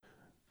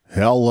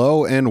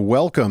Hello and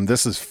welcome.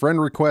 This is Friend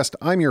Request.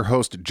 I'm your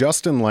host,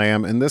 Justin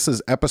Lamb, and this is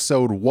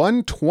episode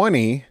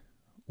 120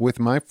 with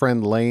my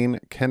friend Lane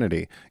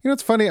Kennedy. You know,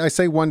 it's funny, I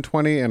say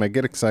 120 and I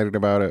get excited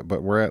about it,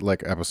 but we're at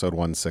like episode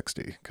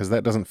 160 because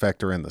that doesn't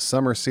factor in the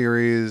summer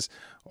series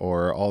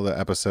or all the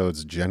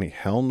episodes Jenny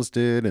Helms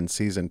did in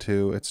season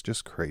 2. It's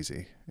just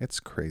crazy. It's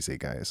crazy,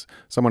 guys.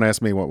 Someone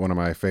asked me what one of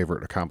my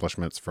favorite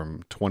accomplishments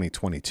from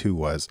 2022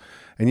 was.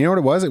 And you know what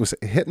it was? It was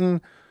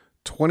hitting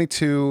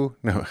 22,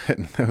 no,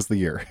 that was the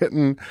year,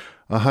 hitting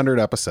 100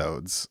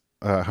 episodes,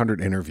 100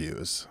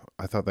 interviews.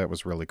 I thought that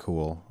was really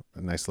cool.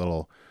 A nice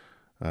little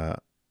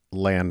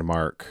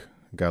landmark.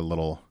 Got a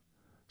little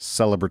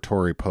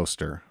celebratory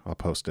poster. I'll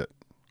post it.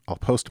 I'll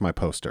post my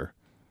poster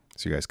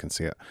so you guys can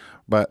see it.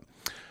 But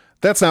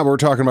that's not what we're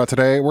talking about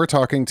today. We're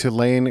talking to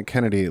Lane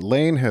Kennedy.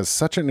 Lane has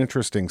such an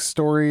interesting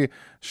story.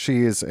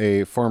 She is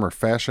a former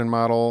fashion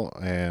model,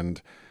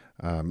 and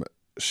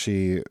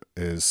she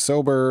is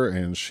sober,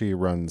 and she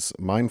runs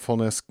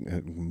mindfulness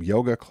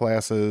yoga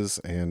classes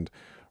and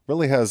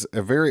really has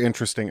a very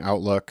interesting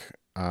outlook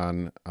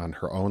on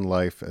her own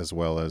life as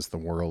well as the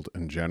world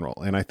in general.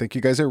 And I think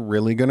you guys are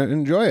really going to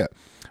enjoy it.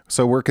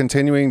 So we're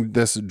continuing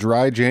this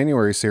Dry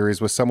January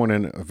series with someone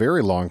in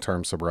very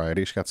long-term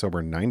sobriety. She got sober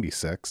in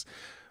 96.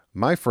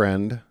 My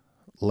friend,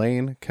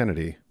 Lane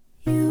Kennedy.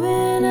 You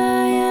and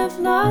I have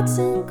lots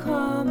in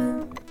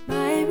common.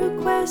 My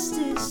request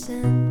is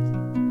sent.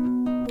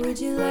 Would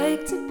you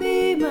like to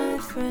be my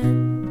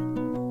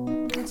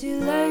friend? Would you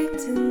like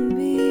to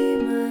be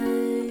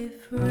my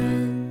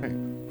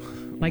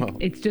friend? Like, Well,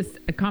 it's just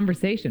a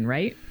conversation,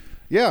 right?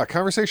 yeah, a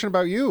conversation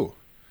about you.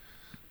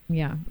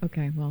 Yeah.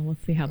 Okay. Well,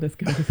 let's see how this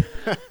goes.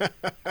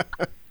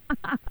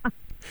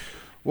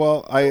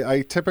 Well,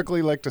 I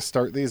typically like to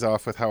start these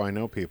off with how I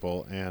know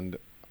people, and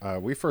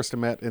we first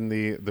met in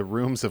the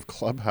rooms of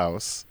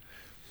Clubhouse,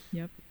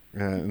 Yep.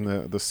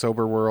 in the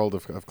sober world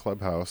of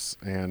Clubhouse,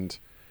 and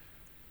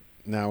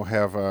now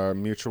have a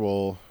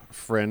mutual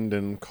friend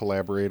and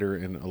collaborator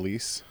in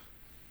Elise,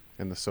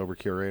 and the Sober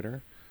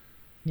Curator.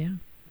 Yeah.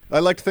 I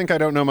like to think I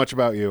don't know much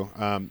about you,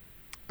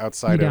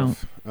 outside You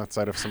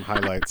of some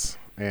highlights,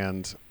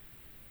 and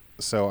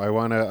so I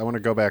wanna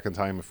go back in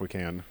time if we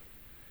can,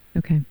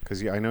 Okay.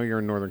 because I know you're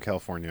in Northern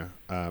California.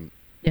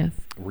 Yes.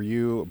 Were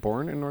you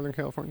born in Northern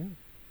California?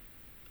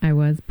 I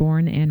was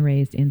born and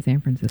raised in San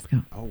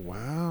Francisco. Oh,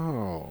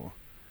 wow.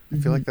 I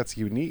feel like that's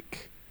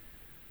unique.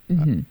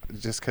 Mm-hmm.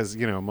 Just because,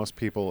 most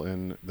people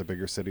in the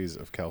bigger cities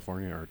of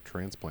California are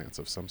transplants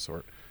of some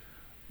sort.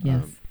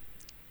 Yes.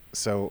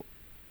 So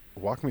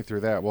walk me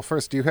through that. Well,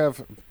 first, do you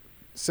have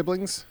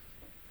siblings?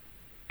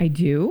 I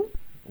do.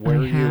 Where I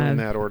are you in have-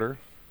 that order?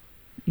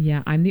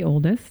 Yeah. I'm the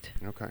oldest.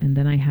 Okay. And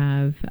then I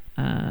have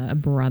a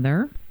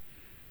brother.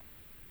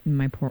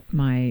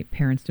 My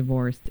parents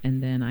divorced.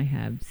 And then I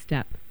have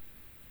step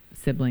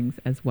siblings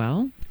as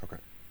well. Okay.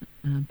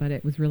 But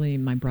it was really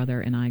my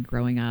brother and I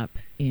growing up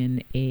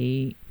in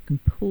a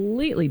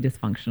completely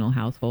dysfunctional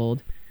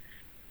household,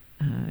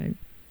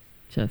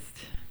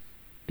 just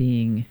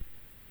being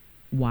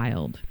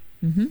wild.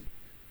 Mm-hmm.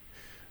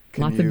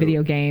 Lots of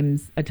video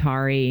games,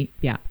 Atari.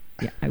 Yeah.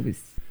 I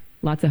was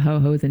lots of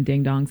ho-hos and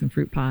ding-dongs and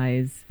fruit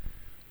pies.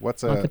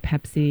 Lots Lots of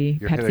Pepsi.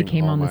 you're Pepsi hitting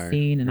came all on the my-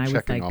 scene, and you're I was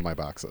checking like, all my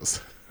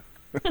boxes.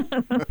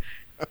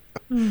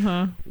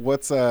 uh-huh.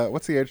 What's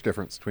the age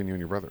difference between you and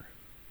your brother?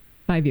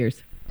 5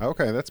 years.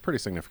 Okay, that's pretty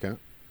significant.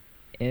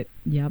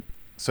 Yep.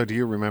 So do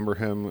you remember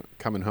him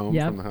coming home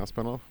Yep. from the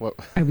hospital? What?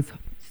 I was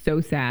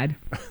so sad.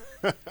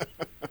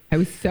 I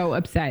was so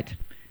upset.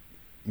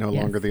 No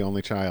Yes. longer the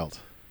only child.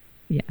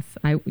 Yes,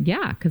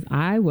 because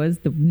I was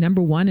the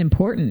number one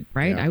important,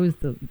 right? Yeah. I was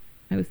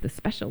the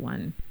special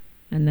one,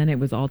 and then it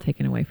was all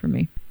taken away from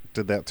me.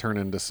 Did that turn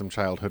into some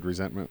childhood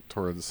resentment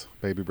towards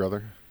baby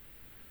brother?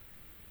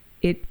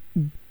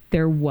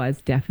 There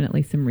was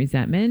definitely some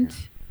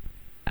resentment.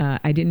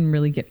 I didn't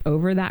really get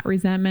over that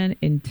resentment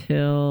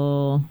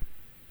until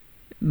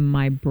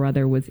my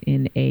brother was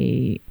in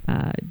a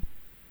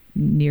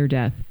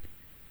near-death,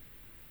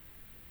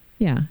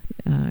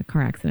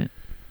 car accident.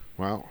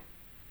 Wow,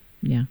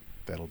 Yeah.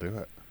 that'll do it.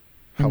 And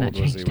How that old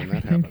was he changed when that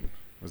everything. happened?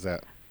 Was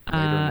that later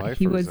in life?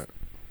 He or was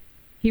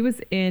He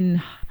was in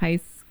high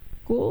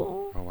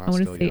school. Oh, wow, I want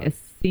to still say young. a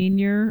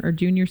senior or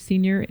junior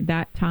senior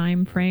that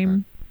time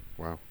frame.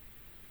 Wow.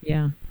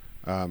 Yeah.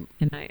 Um,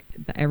 And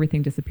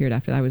everything disappeared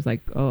after that. I was like,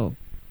 oh,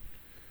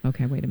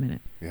 okay, wait a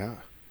minute. yeah.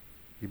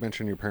 You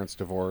mentioned your parents'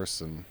 divorce,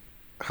 and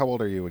how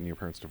old are you when your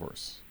parents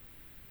divorce?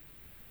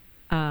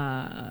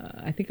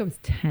 I think I was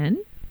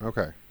 10.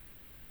 Okay.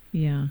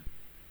 Yeah.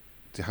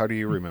 How do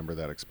you remember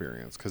that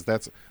experience? Because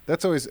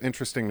that's always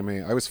interesting to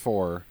me. I was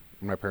 4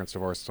 when my parents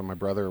divorced, so my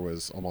brother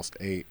was almost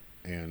 8,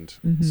 and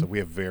so we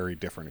have very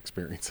different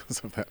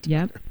experiences of that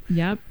time.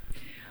 Yep.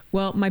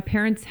 Well, my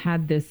parents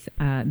had this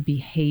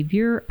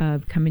behavior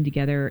of coming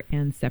together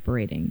and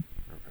separating.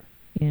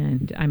 Okay.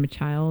 And I'm a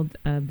child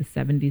of the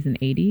 70s and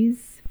 80s.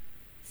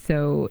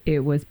 So it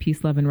was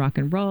peace, love, and rock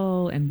and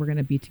roll, and we're going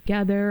to be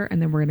together,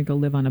 and then we're going to go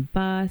live on a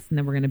bus, and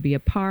then we're going to be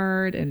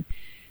apart. And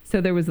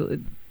so there was,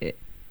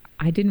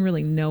 I didn't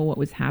really know what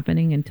was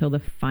happening until the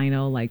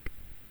final, like,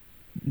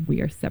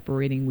 we are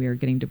separating, we are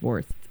getting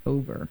divorced, it's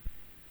over.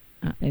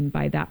 And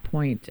by that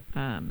point,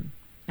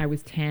 I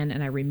was 10,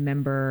 and I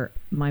remember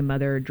my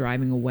mother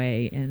driving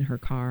away in her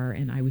car,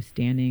 and I was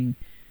standing,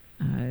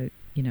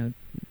 you know,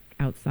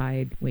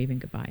 outside waving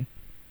goodbye.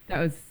 That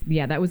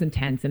was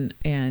intense.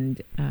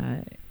 And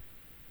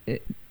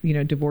you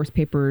know, divorce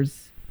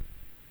papers,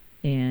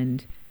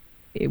 and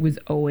it was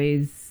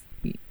always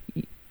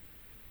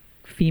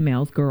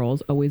females,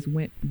 girls always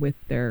went with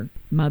their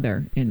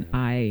mother, and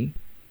I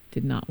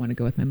did not want to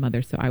go with my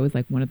mother. So I was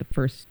like one of the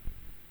first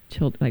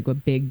children, like a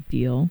big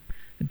deal,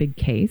 a big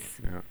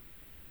case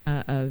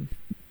of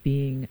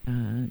being,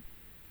 I'm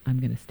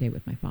going to stay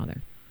with my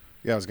father.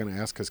 Yeah, I was going to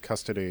ask, because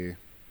custody,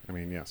 I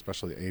mean, yeah,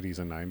 especially the 80s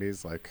and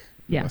 90s, like,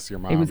 yeah, unless your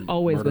mom it was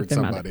always murdered with their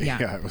somebody,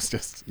 mother. Yeah. It was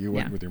just, you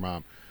went with your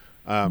mom.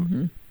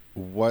 Mm-hmm.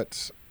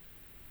 What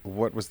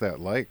was that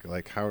like?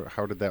 Like,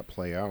 how did that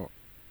play out?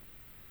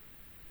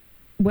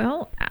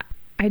 Well,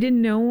 I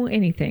didn't know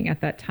anything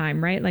at that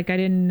time, right? Like, I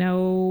didn't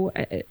know.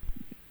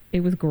 It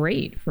was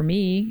great for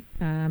me.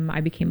 I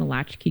became a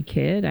latchkey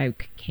kid. I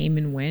came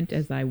and went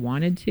as I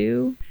wanted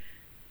to.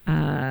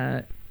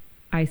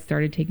 I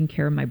started taking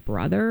care of my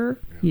brother.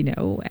 You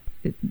know,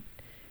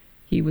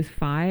 he was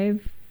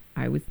 5,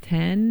 I was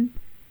 10.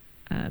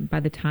 By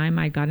the time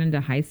I got into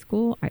high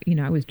school,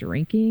 I was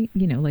drinking.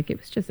 You know, like, it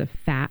was just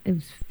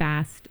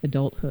fast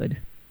adulthood.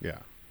 Yeah.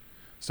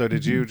 So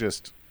did you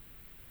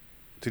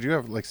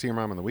have, like, see your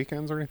mom on the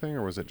weekends or anything,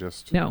 or was it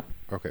just? No.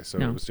 Okay, so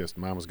No. it was just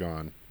mom was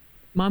gone.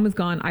 Mom was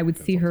gone. I would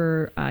see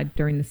her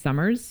during the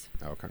summers.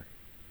 Okay.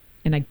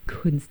 And I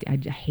couldn't I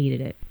just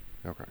hated it.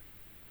 Okay.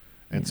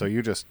 And so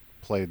you just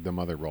played the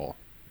mother role.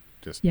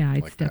 Just I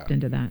like stepped that.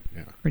 into that.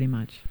 Yeah. Pretty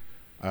much.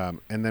 And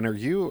then are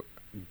you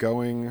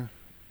going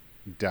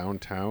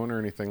downtown or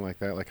anything like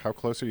that? Like, how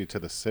close are you to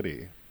the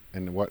city,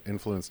 and what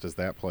influence does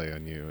that play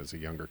on you as a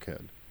younger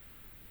kid?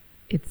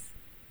 It's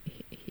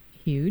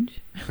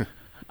huge.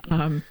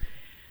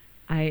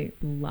 I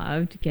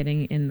loved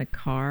getting in the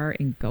car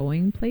and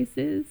going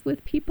places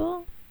with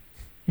people,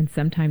 and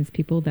sometimes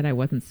people that I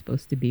wasn't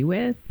supposed to be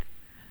with.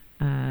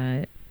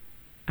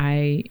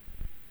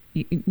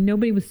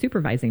 Nobody was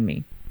supervising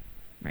me,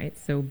 right?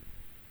 So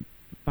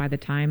by the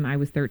time I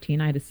was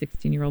 13, I had a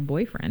 16-year-old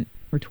boyfriend,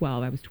 or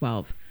 12. I was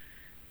 12,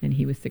 and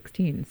he was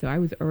 16. So I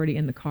was already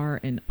in the car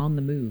and on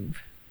the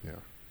move. Yeah.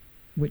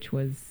 Which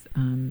was,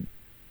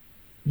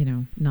 you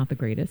know, not the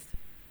greatest.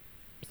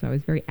 So I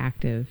was very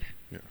active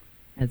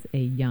as a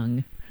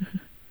young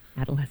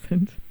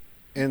adolescent.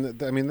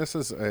 And I mean, this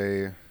is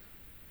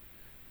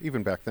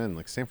even back then,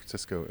 like, San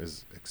Francisco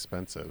is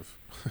expensive.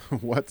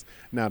 What's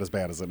not as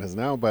bad as it is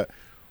now, but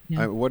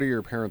what do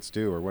your parents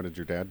do, or what did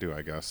your dad do,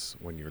 I guess,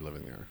 when you were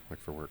living there, like,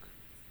 for work?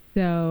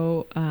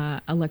 So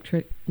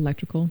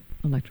electrical,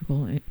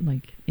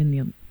 like in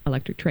the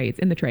electric trades,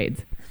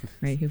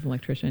 right? He was an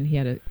electrician. He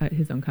had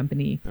his own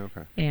company.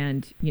 Okay.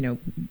 And, you know,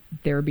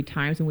 there would be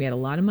times when we had a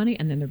lot of money,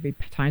 and then there'd be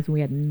times when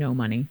we had no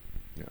money.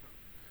 Yeah.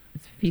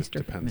 It's feast or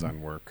depends famine.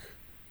 on work.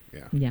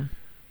 Yeah. Yeah.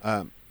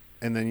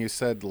 And then you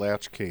said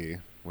latchkey,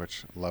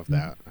 which love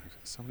that.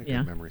 So many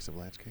good memories of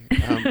latchkey.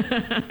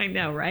 I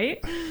know, right?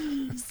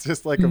 It's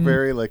just like a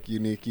very, like,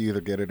 unique, you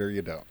either get it or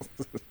you don't.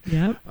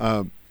 Yep.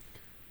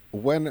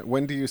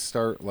 When do you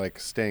start, like,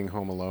 staying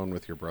home alone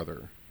with your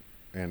brother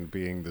and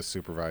being the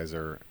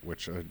supervisor,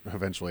 which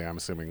eventually I'm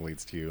assuming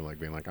leads to you, like,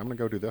 being like, I'm going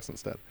to go do this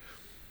instead?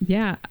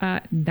 Yeah.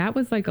 That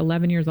was like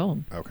 11 years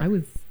old. Okay. I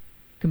was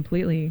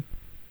completely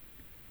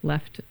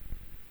left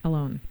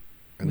alone.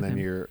 And then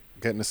you're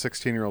getting a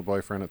 16-year-old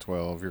boyfriend at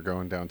 12. You're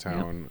going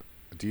downtown. Yep.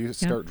 Do you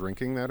start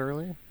drinking that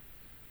early?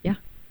 Yeah.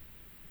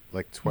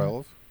 Like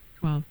 12?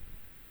 12.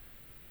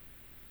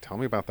 Tell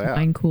me about that.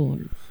 Wine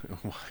coolers.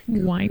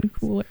 Wine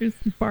coolers.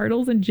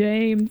 Bartles and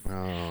James.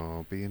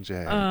 Oh,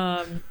 B&J.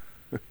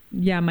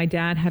 Yeah, my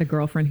dad had a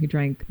girlfriend who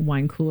drank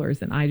wine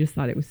coolers, and I just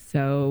thought it was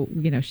so,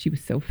 you know, she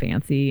was so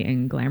fancy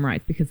and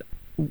glamorized, because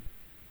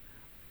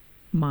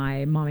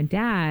my mom and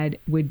dad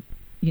would,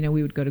 you know,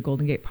 we would go to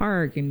Golden Gate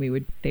Park, and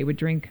they would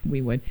drink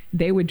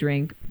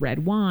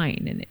red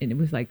wine, and it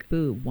was like,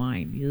 ooh,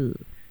 wine, ew,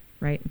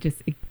 right?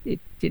 Just it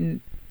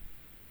didn't,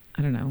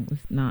 I don't know, it was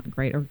not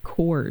great. Or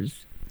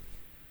Coors.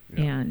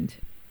 Yeah. And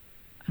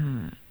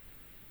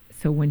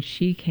so when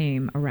she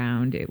came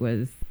around, it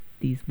was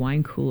these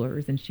wine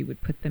coolers, and she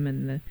would put them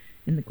in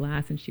the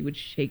glass, and she would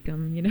shake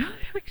them, you know,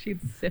 like she'd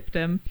sift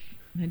them,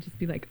 and I'd just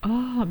be like,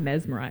 oh,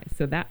 mesmerized.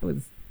 So that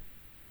was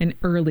an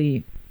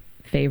early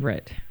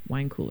favorite,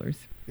 wine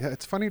coolers. Yeah,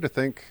 it's funny to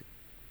think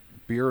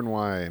beer and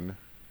wine,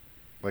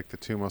 like the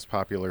two most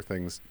popular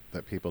things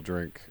that people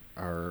drink,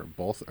 are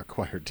both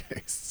acquired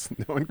tastes.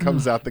 No one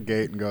comes out the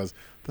gate and goes,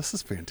 this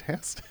is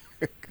fantastic.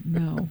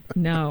 No.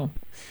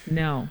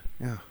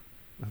 Yeah,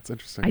 that's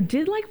interesting. I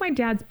did like my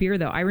dad's beer,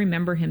 though. I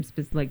remember him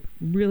like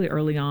really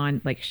early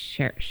on, like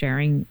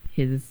sharing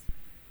his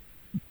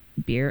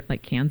beer,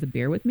 like cans of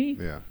beer with me.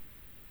 Yeah.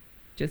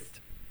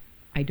 Just,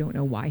 I don't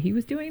know why he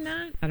was doing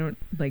that. I don't,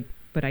 like,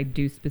 but I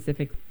do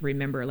specifically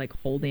remember like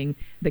holding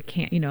the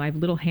can. You know, I have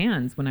little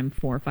hands when I'm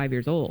 4 or 5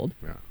 years old,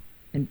 Yeah.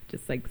 and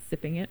just like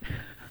sipping it.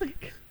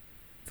 Like,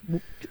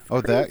 it's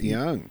Oh, that crazy.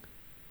 young.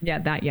 Yeah,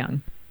 that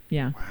young.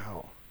 Yeah.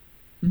 Wow.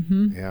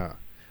 Mm-hmm. Yeah.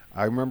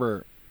 I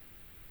remember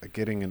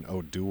getting an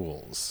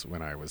O'Doul's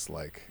when I was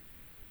like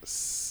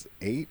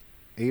 8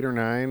 or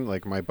 9.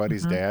 Like my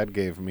buddy's dad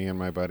gave me and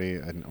my buddy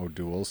an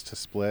O'Doul's to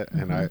split.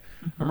 And I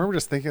remember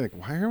just thinking like,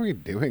 why are we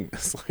doing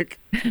this? Like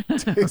it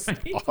tastes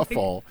Right?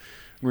 awful.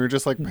 We were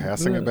just like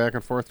passing it Ugh. back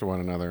and forth to one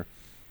another.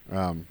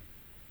 Yeah.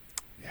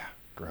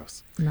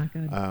 Gross. Not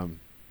good.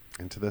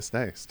 And to this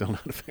day, still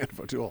not a fan of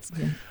O'Doul's.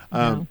 Yeah.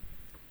 Um,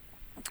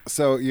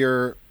 So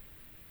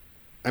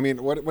I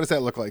mean, what does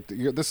that look like?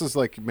 This is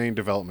like main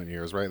development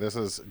years, right? This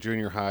is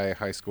junior high,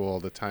 high school,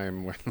 the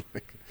time when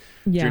like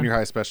Yeah. junior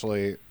high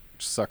especially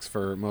sucks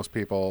for most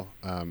people.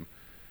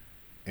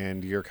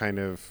 And you're kind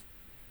of,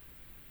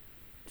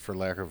 for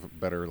lack of a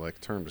better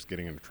like term, just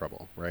getting into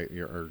trouble, right?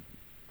 Or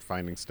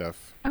finding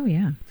stuff. Oh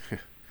yeah.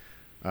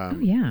 Oh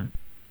yeah.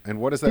 And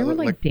what does that There were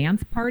look like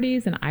dance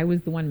parties, and I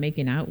was the one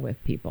making out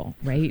with people.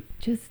 Right?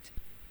 Just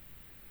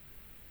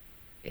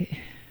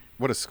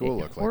what does school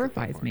it look like?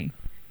 horrifies me.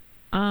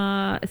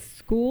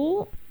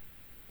 School,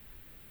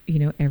 you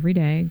know, every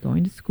day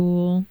going to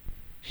school,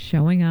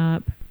 showing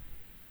up.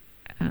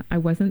 I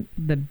wasn't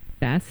the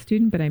best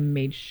student, but I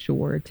made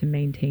sure to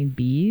maintain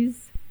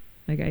B's.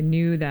 Like I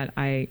knew that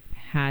I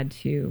had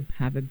to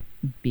have a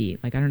B.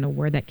 Like I don't know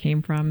where that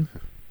came from.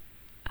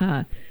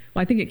 Well,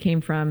 I think it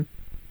came from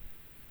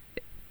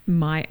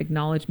my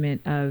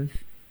acknowledgement of,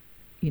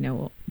 you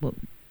know, well,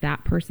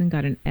 that person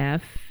got an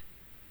F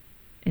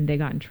and they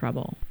got in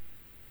trouble.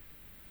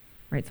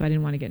 Right. So I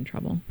didn't want to get in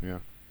trouble. Yeah.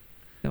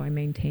 So I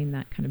maintained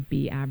that kind of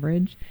B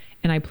average.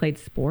 And I played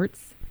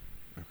sports.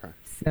 Okay.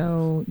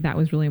 So that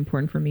was really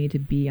important for me to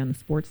be on the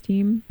sports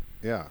team.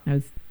 Yeah. I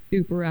was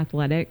super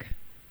athletic.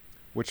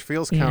 Which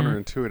feels Yeah.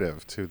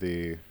 counterintuitive to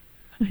the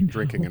I know.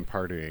 drinking and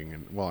partying,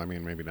 and well, I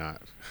mean, maybe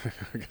not.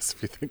 I guess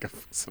if you think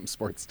of some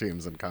sports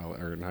teams in college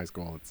or in high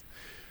school,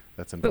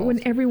 that's involved. But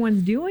when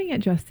everyone's doing it,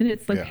 Justin,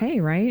 it's like, Yeah. hey,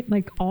 right?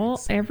 Like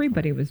Exactly.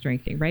 everybody was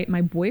drinking, right?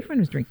 My boyfriend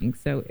was drinking,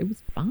 so it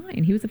was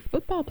fine. He was a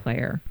football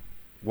player.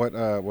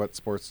 What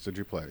sports did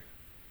you play?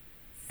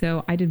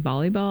 So I did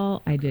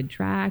volleyball, I did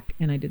track,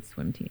 and I did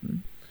swim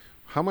team.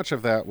 How much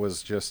of that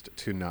was just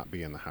to not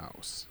be in the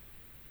house?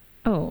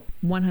 Oh,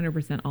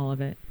 100% all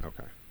of it.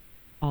 Okay.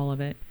 All of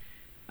it.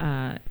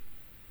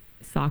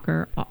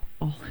 Soccer, all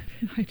of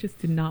it. I just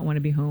did not want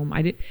to be home.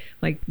 I did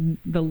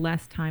the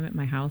less time at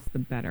my house, the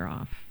better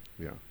off.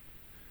 Yeah.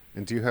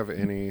 And do you have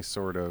any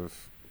sort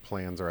of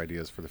plans or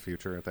ideas for the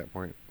future at that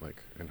point?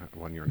 Like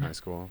when you're in high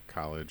school,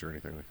 college, or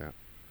anything like that?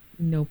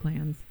 No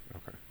plans.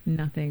 Okay.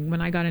 Nothing.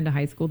 When I got into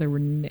high school, there were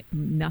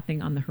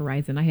nothing on the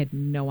horizon. I had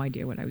no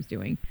idea what I was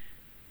doing.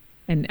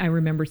 And I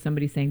remember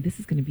somebody saying, this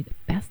is going to be the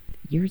best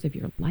years of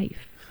your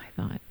life. I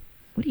thought,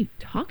 what are you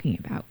talking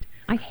about?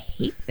 I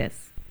hate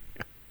this.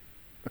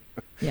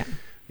 Yeah.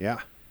 Yeah.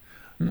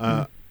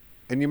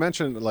 And you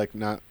mentioned like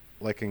not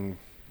liking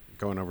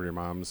going over to your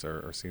mom's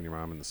or seeing your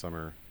mom in the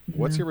summer.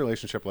 What's Yeah. your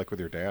relationship like with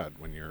your dad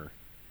when you're a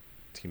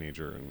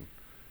teenager and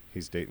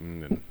he's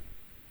dating and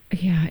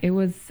Yeah, it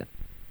was,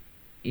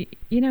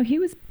 you know, he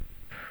was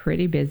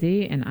pretty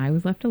busy and I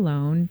was left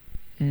alone.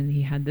 And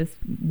he had this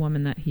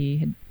woman that he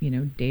had, you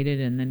know, dated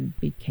and then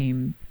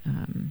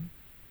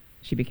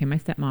she became my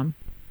stepmom.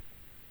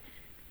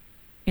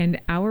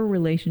 And our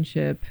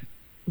relationship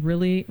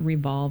really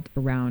revolved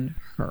around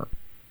her.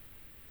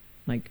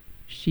 Like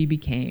she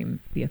became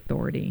the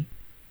authority.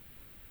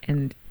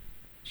 And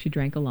she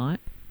drank a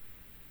lot.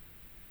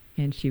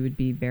 And she would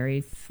be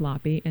very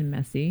sloppy and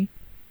messy.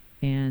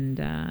 And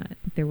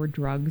there were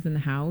drugs in the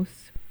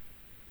house.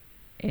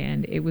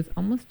 And it was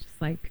almost just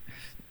like,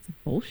 it's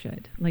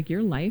bullshit. Like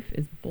your life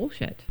is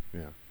bullshit.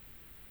 yeah?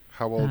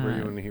 How old were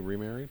you when he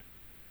remarried?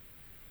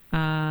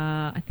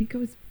 I think it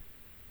was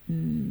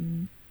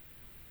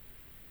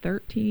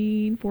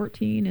 13,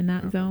 14 in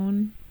that Okay.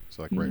 zone.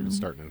 So like You right know.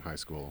 starting in high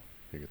school.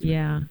 He gets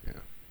Yeah. remarried.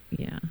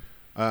 Yeah.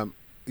 Yeah.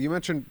 You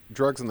mentioned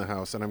drugs in the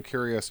house, and I'm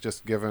curious,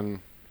 just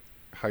given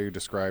how you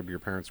described your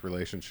parents'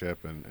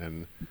 relationship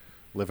and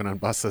living on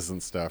buses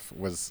and stuff,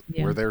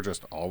 Yeah. were there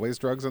just always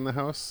drugs in the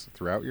house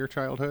throughout your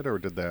childhood, or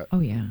did that? Oh,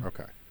 yeah.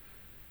 Okay.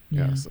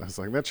 Yeah. Yes. I was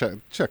like, that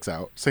checks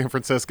out. San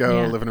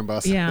Francisco, Yeah. living in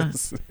buses. Yeah.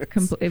 It's-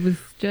 It was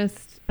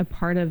just a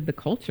part of the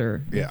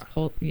culture. This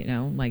Yeah. you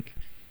know, like,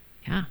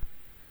 yeah.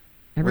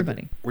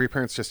 Everybody. Were your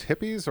parents just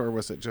hippies, or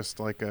was it just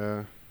like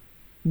a?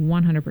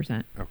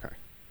 100%. Okay.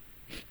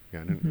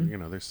 Yeah, and Mhm. you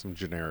know, there's some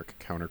generic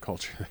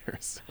counterculture there,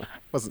 so I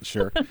wasn't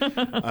sure.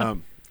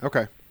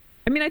 Okay.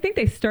 I mean, I think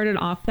they started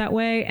off that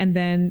way, and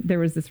then there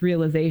was this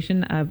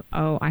realization of,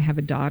 oh, I have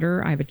a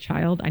daughter, I have a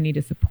child, I need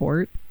to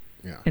support,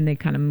 Yeah. and they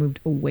kind of moved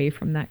away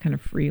from that kind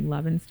of free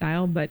loving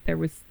style. But there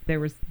was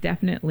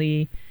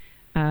definitely,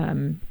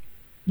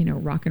 you know,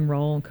 rock and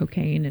roll and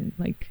cocaine and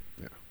like,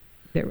 Yeah.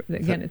 there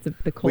again, it's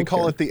the culture. We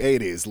call it the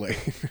 80s, Lee.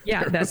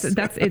 Yeah, that's it.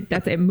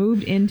 It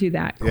moved into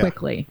that Yeah.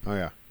 quickly. Oh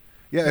yeah.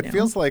 Yeah, it You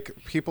feels like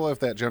people of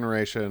that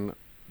generation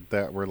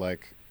that were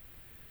like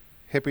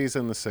hippies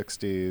in the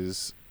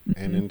 60s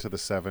and into the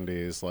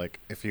 70s. Like,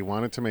 if you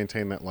wanted to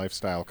maintain that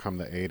lifestyle come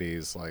the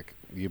 80s, like,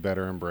 you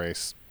better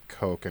embrace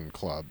Coke and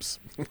clubs.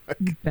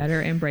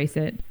 Better embrace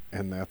it.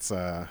 And that's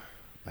a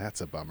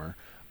bummer.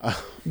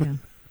 Yeah.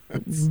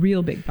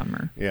 Real big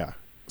bummer. Yeah.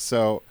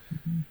 So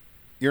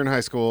you're in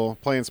high school,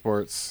 playing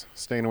sports,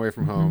 staying away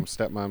from home.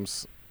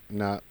 Stepmom's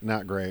not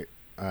great.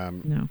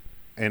 No.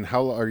 And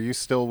how are you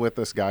still with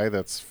this guy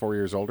that's 4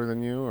 years older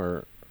than you,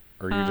 or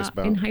are you just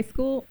in high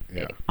school?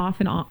 Yeah. Off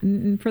and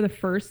on. For the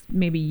first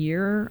maybe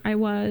year, I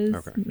was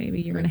maybe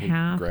a year and a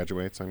half.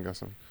 Graduates, I'm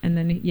guessing. And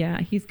then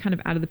he's kind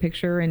of out of the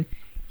picture, and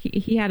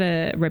he had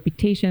a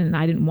reputation, and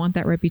I didn't want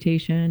that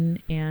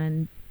reputation,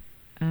 and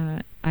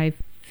I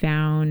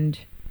found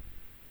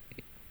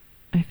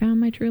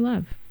my true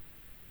love.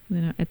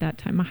 At that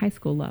time, my high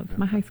school love.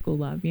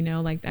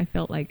 Like, I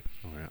felt like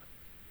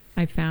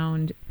I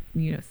found,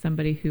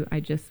 somebody who I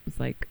just was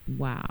like,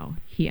 wow,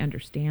 he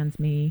understands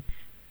me.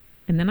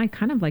 And then I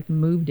kind of like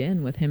moved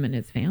in with him and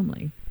his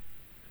family.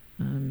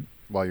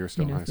 While you were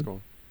still in high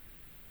school?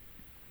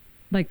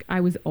 Like,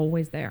 I was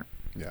always there.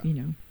 Yeah.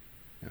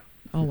 Yeah.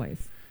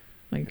 Always.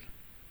 Like,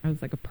 I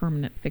was like a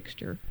permanent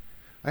fixture.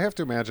 I have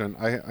to imagine,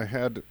 I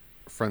had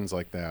friends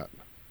like that,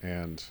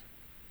 and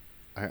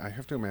I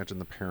have to imagine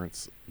the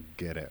parents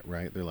get it,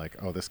 right? They're like,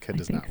 oh, this kid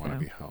does not want to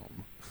be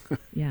home.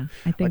 Yeah,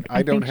 I think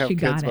I don't have she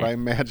kids, got but it. I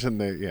imagine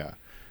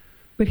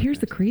But here's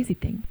the crazy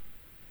thing.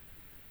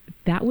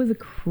 That was a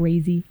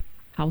crazy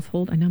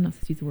household. I know I'm not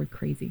supposed to use the word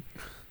crazy.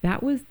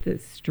 That was the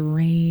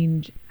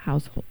strange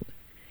household,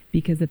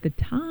 because at the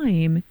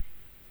time,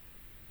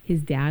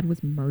 his dad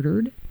was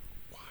murdered.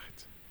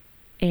 What?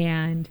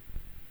 And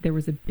there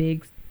was a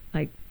big,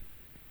 like,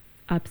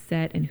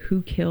 upset and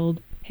who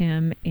killed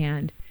him,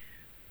 and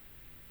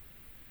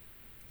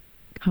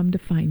come to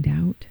find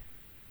out,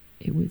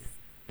 it was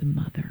the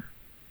mother.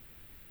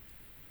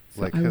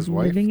 So like his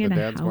wife, the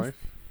dad's wife?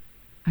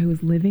 I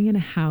was living in a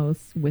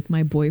house with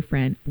my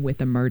boyfriend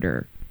with a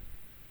murder.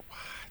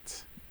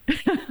 What?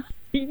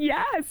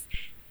 Yes.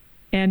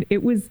 And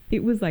it was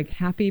like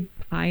happy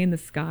pie in the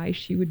sky.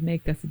 She would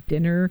make us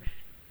dinner.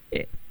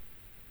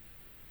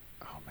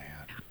 Oh,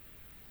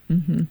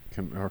 man.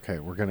 Okay,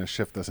 we're going to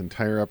shift this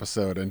entire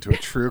episode into a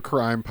true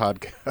crime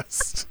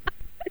podcast.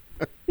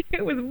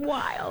 It was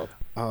wild.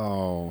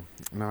 Oh,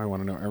 now I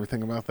want to know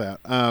everything about that.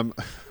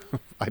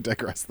 I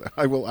digress, though.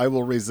 I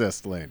will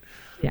resist, Lane.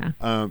 Yeah.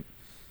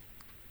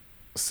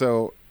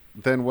 So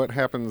then what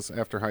happens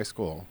after high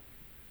school?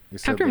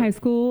 After high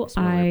school,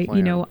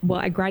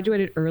 I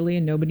graduated early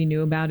and nobody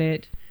knew about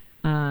it.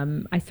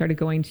 I started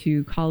going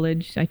to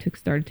college.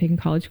 Started taking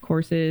college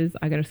courses.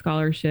 I got a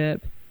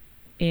scholarship,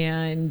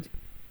 and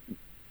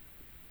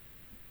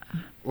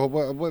well,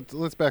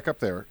 let's back up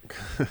there.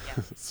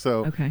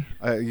 So okay.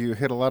 You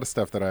hit a lot of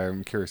stuff that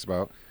I'm curious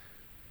about.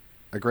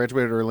 I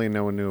graduated early and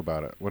no one knew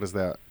about it. What does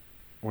that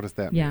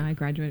mean? Yeah, I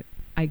graduated.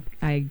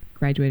 I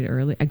graduated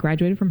early. I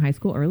graduated from high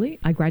school early.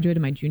 I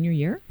graduated my junior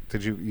year.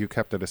 Did you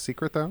kept it a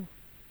secret though?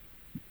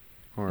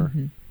 Or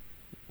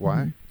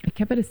why? I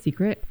kept it a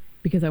secret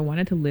because I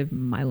wanted to live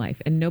my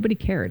life, and nobody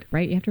cared,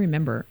 right? You have to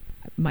remember,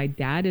 my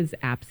dad is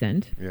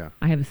absent. Yeah.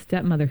 I have a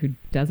stepmother who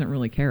doesn't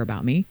really care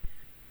about me.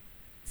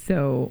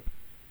 So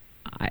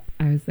I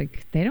was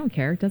like, they don't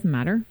care. It doesn't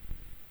matter.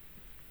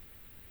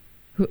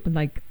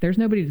 There's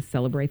nobody to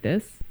celebrate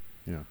this.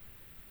 Yeah.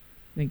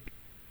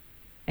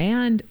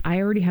 And I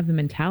already have the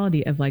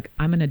mentality of like,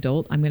 I'm an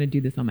adult. I'm going to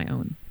do this on my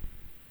own.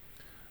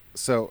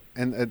 So,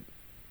 and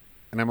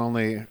I'm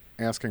only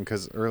asking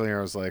because earlier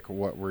I was like,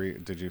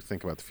 did you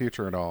think about the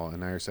future at all? And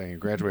now you're saying you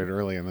graduated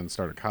early and then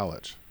started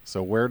college.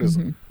 So where does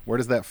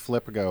that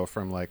flip go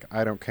from like,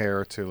 I don't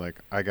care to like,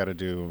 I got to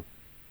do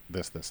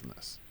this, this, and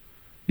this?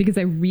 Because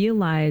I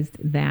realized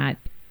that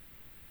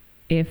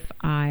if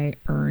I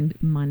earned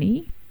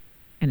money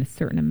and a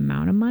certain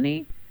amount of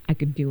money, I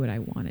could do what I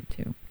wanted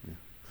to. Yeah.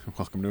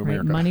 Welcome to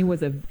America. Right?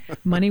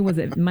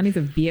 Money's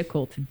a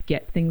vehicle to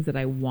get things that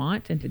I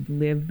want and to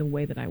live the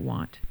way that I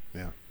want.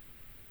 Yeah.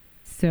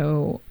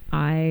 So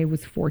I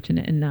was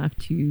fortunate enough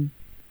to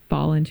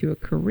fall into a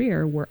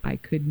career where I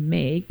could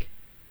make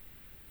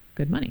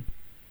good money.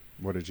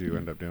 What did you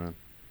end up doing?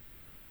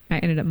 I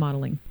ended up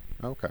modeling.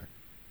 Okay.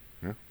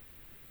 Yeah.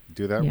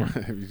 Do that. Yeah.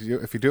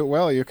 If you do it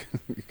well, you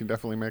can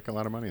definitely make a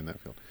lot of money in that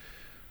field.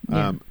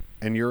 Yeah.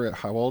 And you're at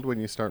how old when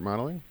you start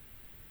modeling?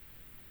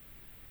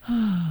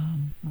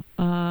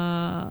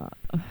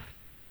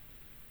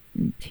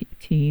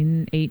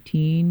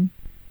 18.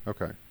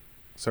 Okay.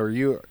 So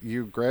you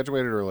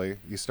graduated early,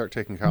 you start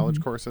taking college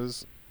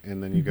courses,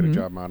 and then you get a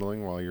job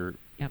modeling while you're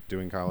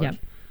doing college. Yep.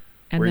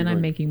 And then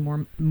I'm making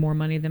more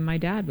money than my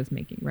dad was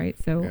making, right?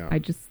 So I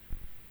just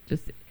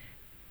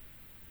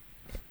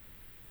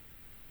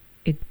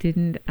it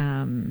didn't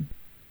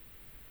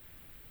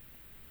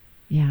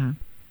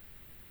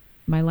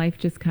my life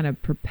just kind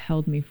of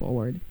propelled me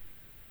forward.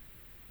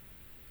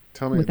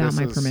 Tell me, without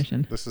my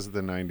permission. This is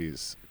the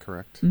 90s,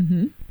 correct?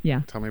 Mm-hmm.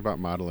 Yeah. Tell me about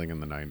modeling in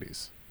the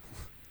 90s.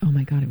 Oh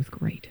my God, it was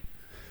great.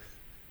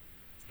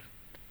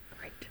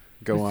 Great.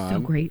 Go on. So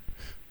great.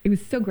 it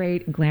was so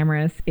great and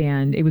glamorous,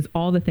 and it was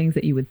all the things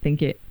that you would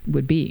think it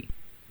would be.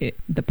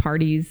 The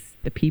parties,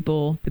 the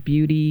people, the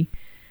beauty,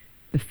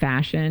 the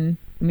fashion.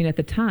 I mean, at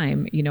the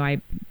time,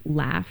 I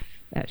laugh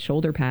at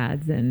shoulder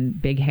pads and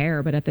big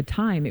hair, but at the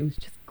time, it was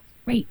just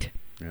great.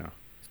 Yeah.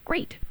 It's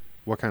great.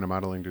 What kind of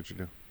modeling did you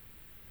do?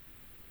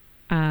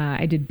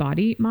 I did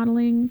body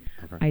modeling.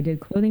 Okay. I did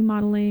clothing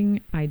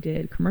modeling. I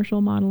did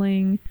commercial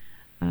modeling.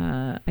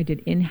 I did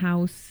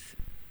in-house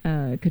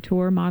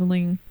couture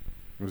modeling.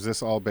 Was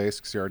this all based,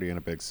 because you're already in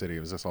a big city,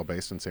 was this all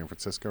based in San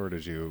Francisco, or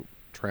did you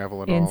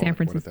travel at all? In San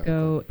What did that look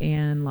Francisco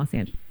and Los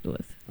Angeles.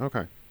 like? Okay.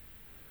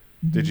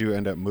 Mm-hmm. Did you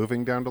end up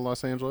moving down to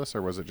Los Angeles,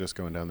 or was it just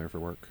going down there for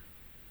work?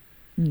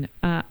 No,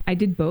 I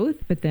did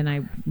both, but then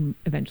I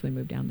eventually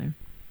moved down there.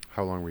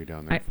 How long were you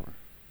down there for?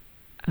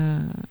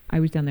 I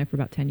was down there for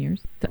about 10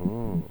 years.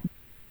 Oh.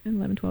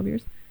 11, 12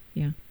 years.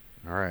 Yeah.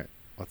 All right.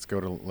 Let's go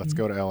to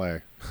LA.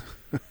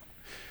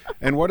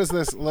 And what is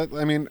this?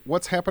 I mean,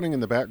 what's happening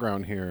in the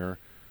background here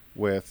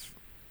with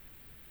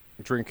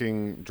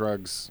drinking,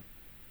 drugs,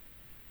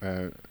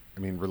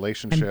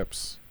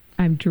 relationships?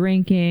 I'm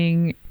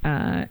drinking.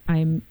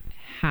 I'm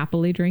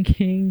happily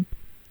drinking.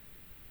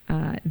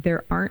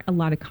 There aren't a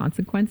lot of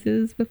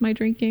consequences with my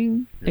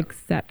drinking,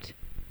 except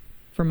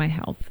for my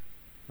health.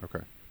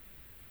 Okay.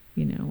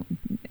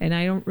 And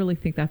I don't really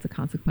think that's a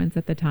consequence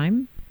at the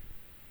time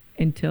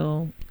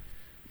until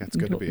It's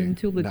good to be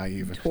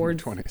naive in your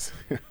 20s.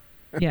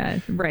 Yeah,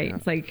 right. Yeah.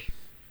 It's like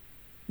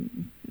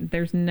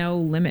there's no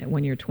limit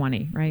when you're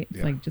 20, right?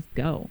 It's like just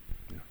go.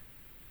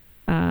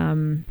 Yeah.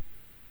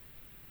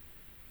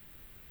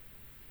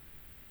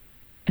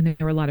 And there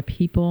were a lot of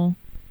people,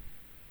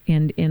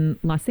 and in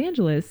Los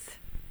Angeles,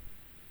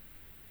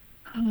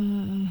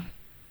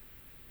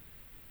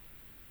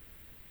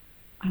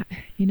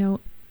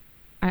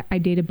 I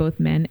dated both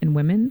men and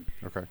women.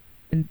 Okay.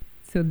 And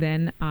so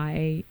then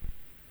I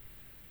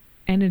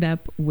ended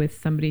up with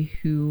somebody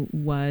who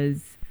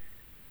was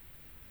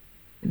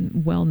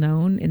well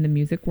known in the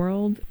music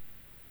world,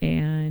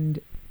 and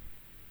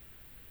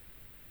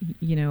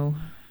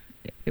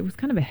it was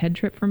kind of a head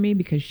trip for me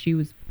because she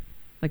was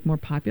like more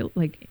popular,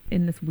 like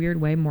in this weird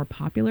way, more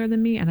popular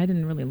than me, and I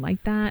didn't really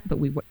like that. But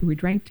we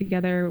drank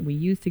together, we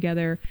used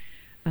together,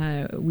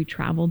 we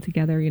traveled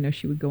together.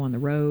 She would go on the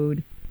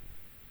road,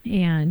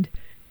 and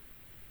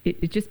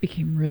it just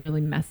became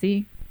really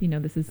messy.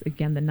 This is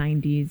again the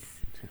 90s,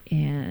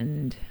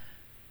 and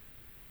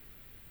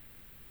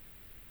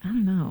I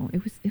don't know.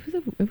 It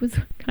was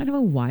kind of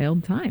a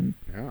wild time.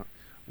 Yeah.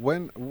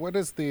 When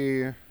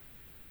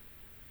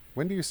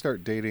do you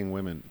start dating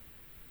women?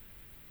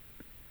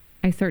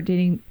 I start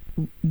dating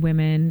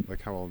women.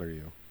 Like, how old are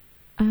you?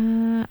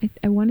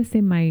 I want to say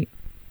my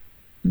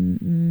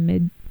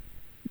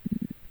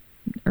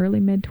early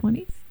mid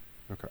 20s.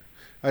 Okay.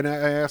 And I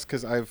ask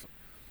because I've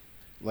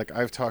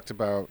talked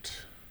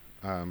about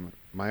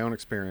my own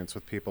experience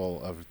with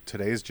people of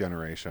today's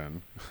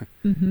generation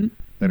Mm-hmm.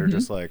 that are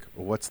just like,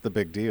 what's the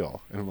big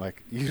deal? And I'm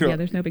like,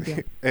 there's no big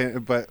deal.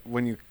 But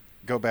when you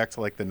go back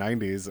to like the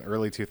 90s,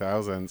 early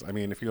 2000s, I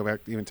mean, if you go back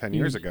even 10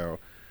 years ago,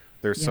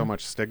 there's so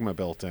much stigma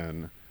built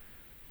in.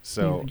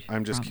 So Huge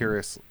I'm just problem.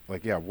 curious,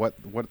 like, what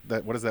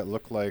does that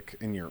look like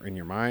in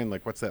your mind?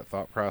 Like, what's that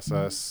thought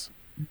process?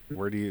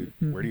 Where do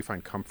you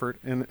find comfort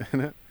in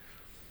it?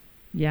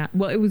 Yeah.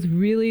 Well, it was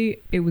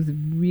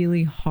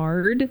really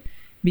hard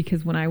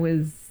because when I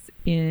was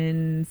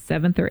in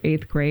 7th or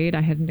 8th grade,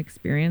 I had an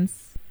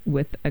experience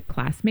with a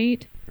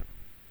classmate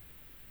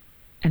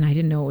and I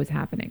didn't know what was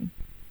happening.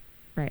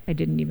 Right. I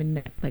didn't even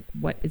know, like,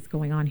 what is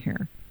going on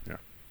here. Yeah.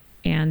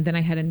 And then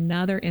I had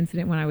another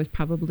incident when I was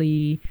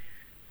probably,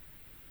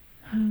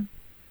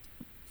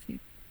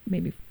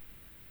 maybe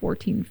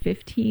 14,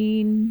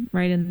 15,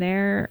 right in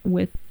there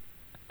with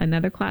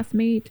another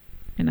classmate.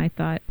 And I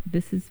thought,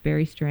 this is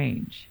very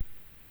strange.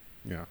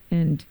 Yeah.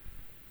 And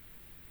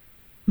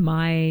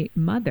my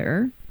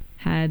mother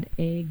had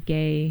a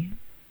gay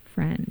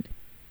friend.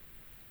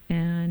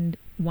 And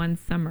one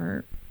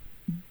summer,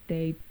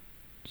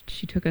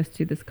 she took us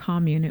to this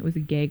commune. It was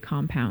a gay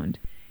compound.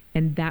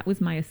 And that was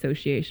my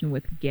association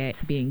with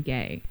being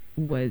gay,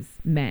 was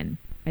men.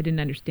 I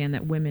didn't understand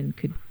that women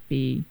could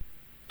be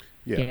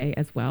gay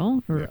as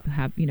well, or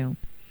have,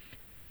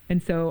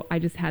 And so I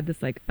just had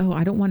this like, oh,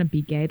 I don't want to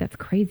be gay. That's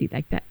crazy.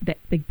 Like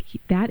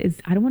that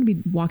is, I don't want to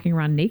be walking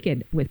around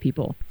naked with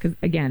people. Because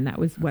again, that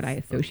was what I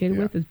associated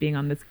with, as being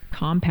on this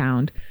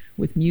compound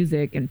with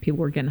music and people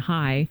were getting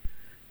high.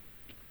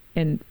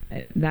 And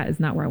that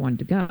is not where I wanted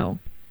to go.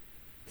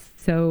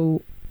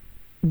 So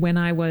when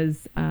I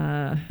was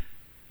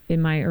in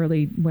my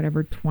early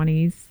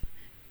 20s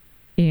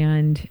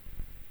and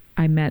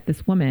I met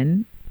this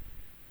woman,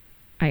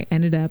 I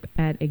ended up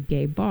at a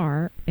gay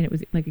bar, and it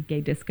was like a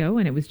gay disco,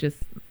 and it was just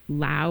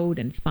loud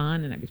and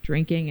fun, and I was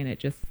drinking, and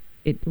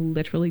it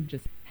literally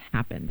just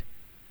happened.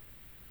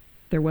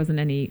 There wasn't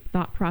any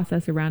thought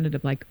process around it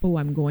of like, oh,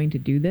 I'm going to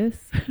do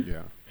this.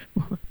 Yeah.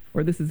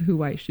 or this is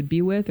who I should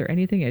be with or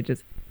anything. It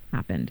just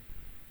happened.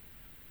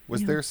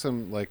 Was there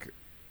some like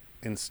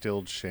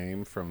instilled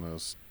shame from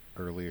those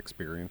early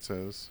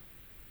experiences?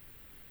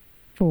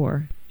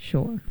 For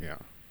sure. Yeah.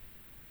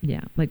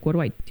 Yeah. Like, what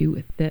do I do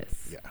with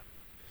this? Yeah.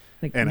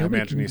 Like, And I nobody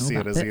imagine can you know see it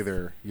about as this.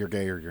 either you're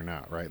gay or you're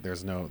not, right?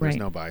 There's no Right.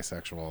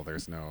 bisexual.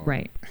 There's no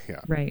Right.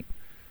 Yeah. Right.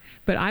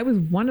 But I was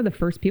one of the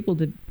first people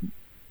to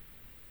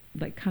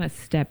like kind of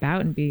step out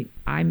and be,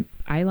 I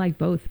like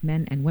both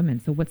men and women.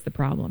 So what's the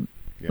problem?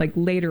 Yeah. Like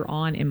later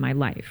on in my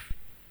life,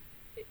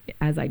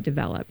 as I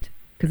developed,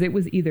 because it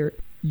was either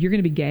you're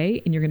going to be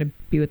gay and you're going to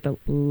be with the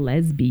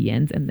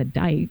lesbians and the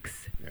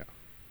dykes. Yeah.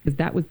 Because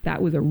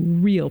that was a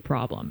real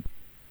problem.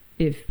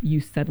 If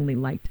you suddenly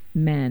liked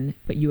men,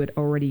 but you had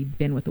already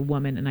been with a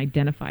woman and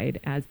identified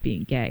as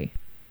being gay,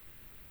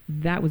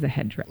 that was a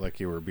head trip. Like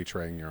you were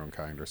betraying your own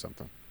kind or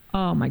something.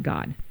 Oh my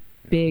God,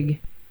 big.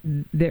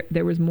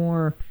 There was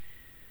more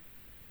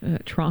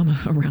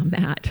trauma around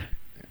that.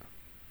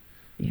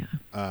 Yeah.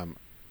 I'm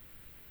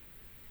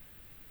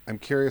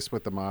curious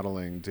with the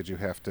modeling, did you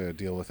have to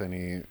deal with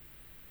any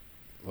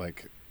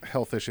like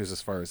health issues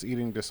as far as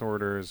eating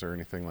disorders or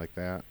anything like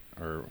that?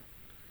 Or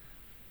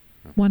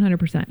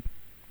 100%.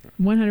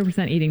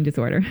 100% eating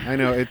disorder. I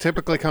know it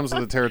typically comes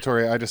with the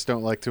territory. I just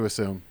don't like to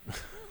assume.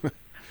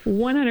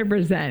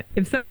 100%.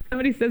 If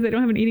somebody says they don't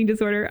have an eating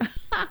disorder,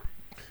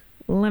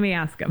 let me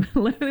ask them.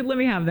 let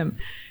me have them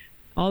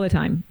all the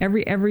time.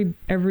 Every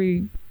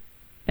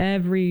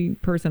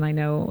person I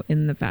know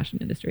in the fashion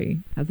industry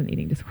has an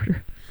eating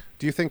disorder.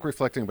 Do you think,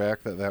 reflecting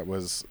back, that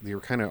was you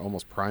were kind of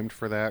almost primed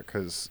for that?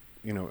 Because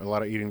a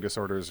lot of eating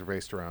disorders are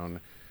based around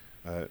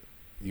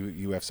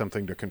you have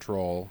something to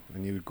control,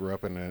 and you grew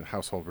up in a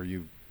household where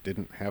you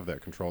didn't have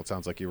that control. It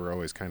sounds like you were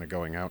always kind of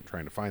going out and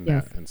trying to find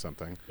Yes. that in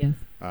something. Yes.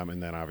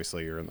 And then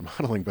obviously you're in the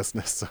modeling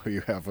business, so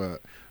you have a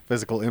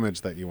physical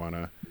image that you want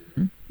to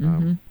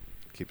Mm-hmm.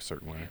 keep a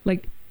certain way.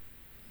 Like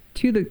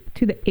to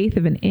the eighth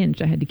of an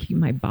inch, I had to keep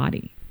my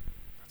body.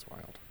 That's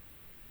wild.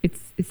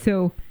 It's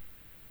so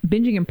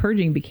binging and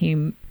purging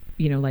became,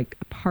 like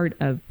a part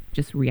of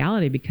just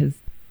reality because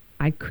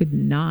I could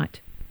not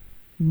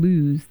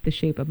lose the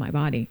shape of my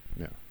body.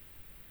 Yeah.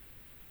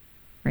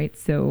 Right.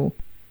 So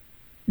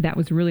that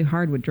was really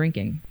hard with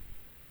drinking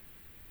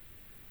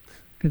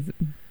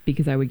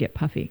because I would get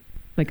puffy.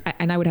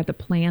 And I would have to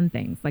plan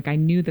things. Like I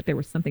knew that there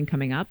was something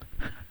coming up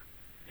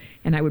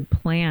and I would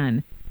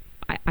plan,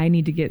 I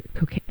need to get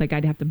cocaine. Like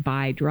I'd have to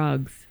buy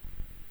drugs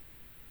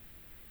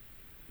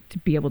to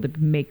be able to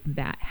make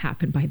that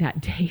happen by that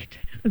date.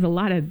 There's a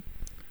lot of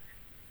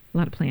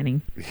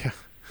planning. Yeah.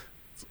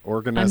 It's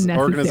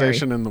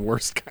organization in the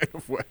worst kind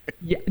of way.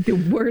 Yeah. The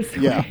worst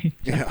Yeah. way.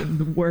 Yeah.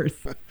 The worst.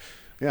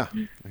 Yeah.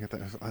 I get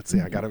that. Let's see.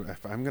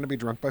 If I'm going to be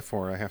drunk by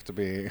 4, I have to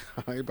be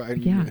high by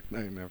Yeah.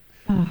 9.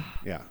 Oh,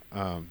 Yeah.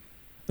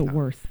 the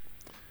worst.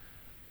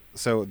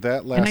 So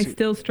that last. And I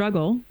still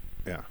struggle.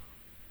 Yeah.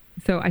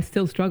 So I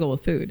still struggle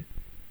with food.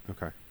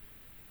 Okay.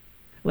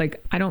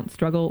 Like I don't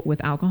struggle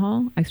with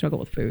alcohol. I struggle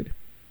with food.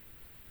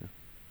 Yeah.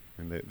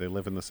 And they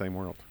live in the same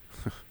world.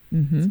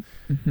 Mm-hmm.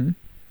 Mm-hmm.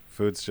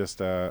 Food's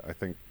just, I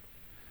think,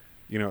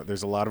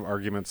 there's a lot of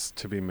arguments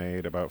to be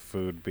made about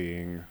food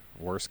being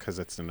worse because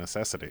it's a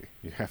necessity.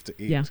 You have to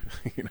eat. Yeah.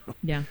 Yeah.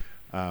 Yeah.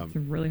 It's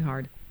really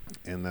hard.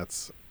 And I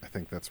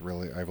think that's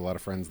really, I have a lot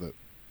of friends that,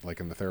 like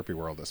in the therapy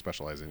world, that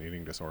specialize in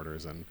eating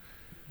disorders, and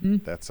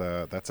that's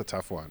a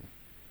tough one.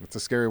 It's a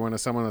scary one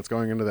as someone that's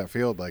going into that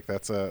field. Like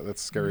that's a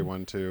scary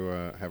one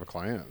to have a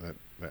client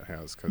that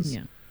has, because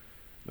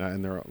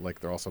and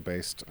they're also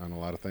based on a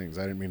lot of things.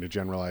 I didn't mean to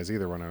generalize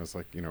either when I was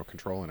like,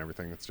 control and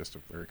everything. It's just a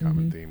very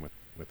common theme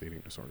with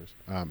eating disorders.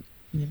 And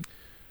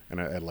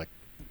I like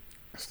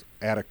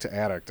addict to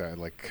addict, I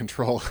like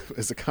control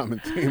is a common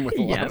theme with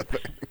a lot of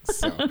things.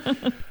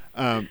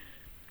 So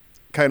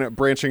kind of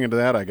branching into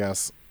that, I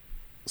guess.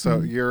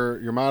 So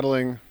you're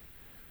modeling,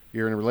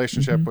 you're in a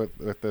relationship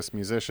with this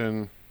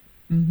musician.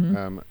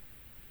 Mm-hmm.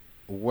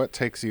 What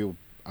takes you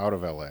out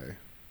of LA?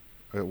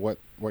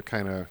 What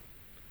kind of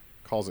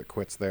calls it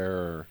quits there?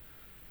 Or?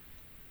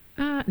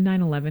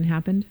 9/11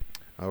 happened.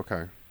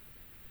 Okay.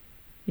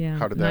 Yeah.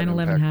 How did that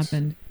 9/11 impact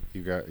happened.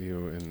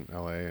 you in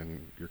LA and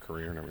your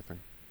career and everything?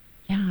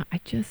 Yeah,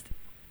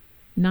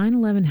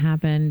 9/11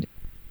 happened.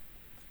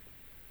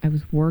 I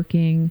was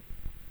working.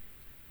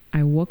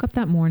 I woke up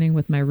that morning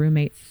with my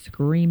roommate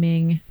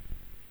screaming.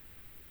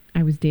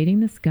 I was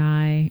dating this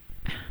guy.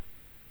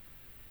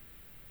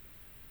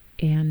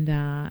 And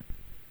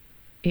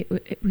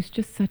it was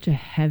just such a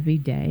heavy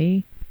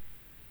day.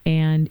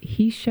 And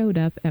he showed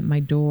up at my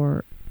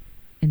door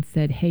and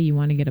said, "Hey, you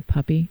want to get a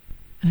puppy?"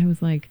 And I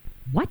was like,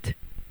 "What?"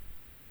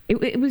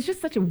 It was just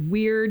such a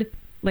weird,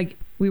 like,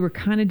 we were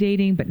kind of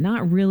dating, but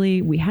not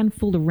really. We hadn't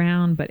fooled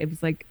around, but it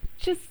was like,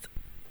 just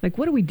like,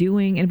 what are we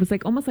doing? And it was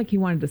like almost like he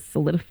wanted to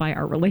solidify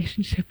our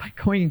relationship by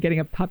going and getting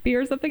a puppy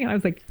or something. And I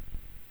was like,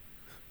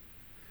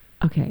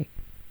 okay,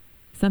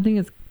 something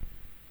is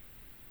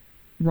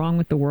wrong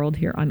with the world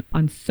here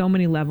on so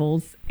many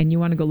levels, and you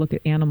want to go look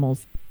at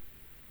animals.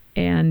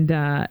 And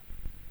I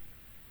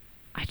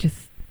was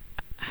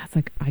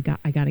like, I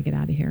got to get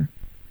out of here.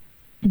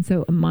 And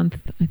so a month,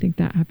 I think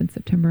that happened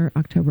September,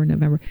 October,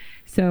 November.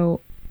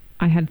 So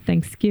I had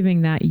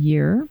Thanksgiving that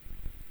year,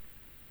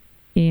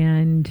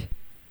 and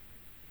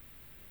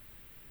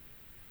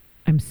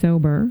I'm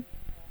sober.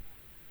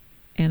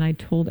 And I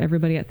told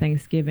everybody at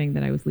Thanksgiving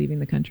that I was leaving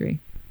the country.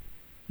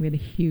 We had a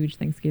huge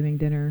Thanksgiving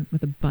dinner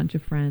with a bunch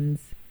of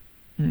friends.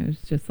 And I was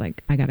just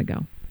like, I got to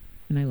go.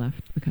 And I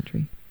left the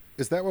country.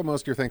 Is that what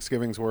most of your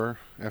Thanksgivings were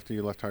after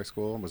you left high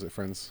school? Was it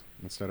friends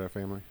instead of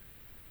family?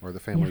 Or the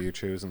family Yeah. you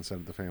choose instead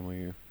of the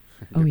family you...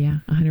 Oh, yeah,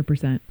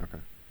 100%. Okay.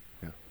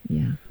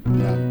 Yeah.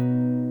 Yeah.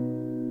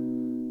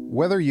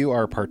 Whether you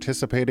are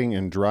participating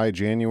in Dry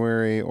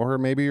January, or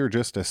maybe you're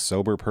just a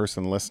sober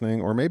person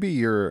listening, or maybe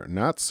you're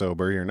not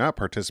sober, you're not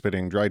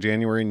participating in Dry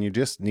January, and you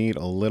just need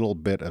a little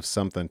bit of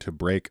something to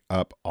break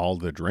up all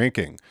the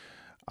drinking,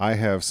 I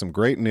have some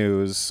great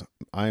news.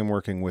 I am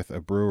working with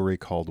a brewery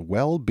called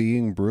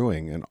Well-Being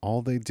Brewing, and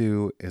all they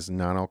do is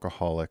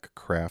non-alcoholic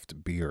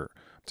craft beer.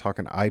 I'm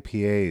talking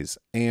IPAs,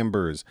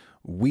 ambers,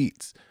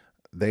 wheats.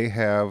 They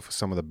have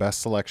some of the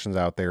best selections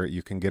out there.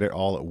 You can get it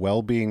all at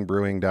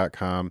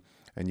wellbeingbrewing.com,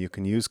 and you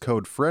can use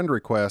code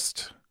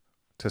FriendRequest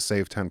to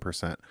save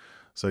 10%.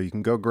 So you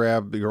can go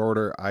grab your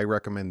order. I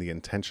recommend the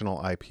Intentional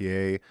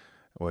IPA,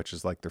 which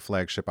is like their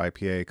flagship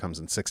IPA. Comes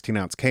in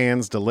 16-ounce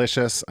cans.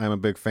 Delicious. I'm a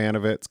big fan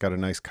of it. It's got a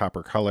nice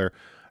copper color.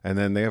 And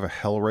then they have a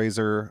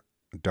Hellraiser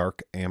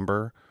Dark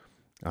Amber.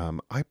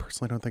 I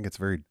personally don't think it's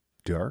very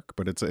dark,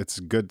 but it's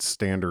good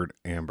standard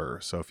amber.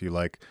 So if you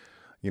like,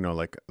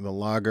 like the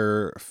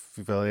lager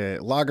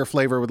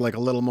flavor with like a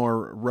little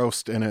more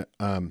roast in it,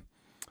 I'm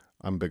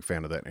a big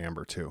fan of that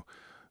amber too.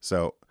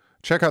 So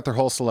check out their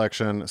whole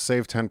selection,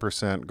 save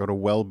 10%, go to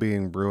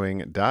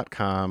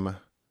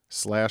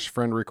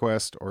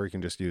wellbeingbrewing.com/friendrequest, or you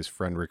can just use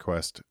friend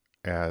request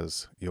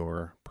as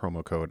your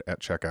promo code at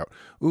checkout.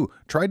 Ooh,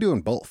 try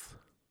doing both.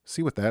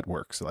 See what that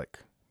works like.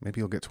 Maybe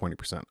you'll get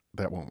 20%.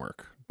 That won't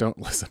work. Don't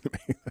listen to me.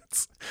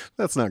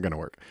 That's not going to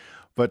work.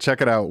 But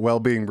check it out,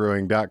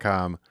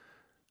 wellbeingbrewing.com.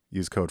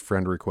 Use code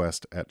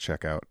friendrequest at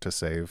checkout to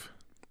save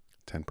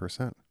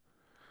 10%.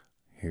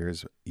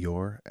 Here's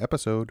your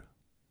episode.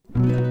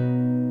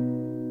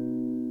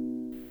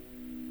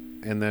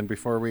 And then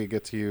before we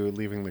get to you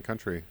leaving the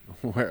country,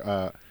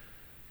 where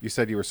you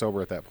said you were sober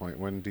at that point.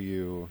 When do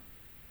you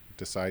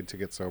decide to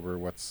get sober?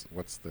 What's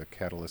the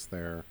catalyst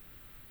there?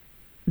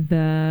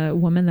 The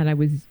woman that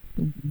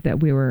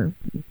we were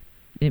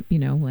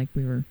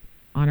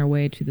on our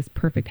way to this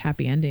perfect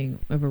happy ending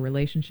of a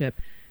relationship.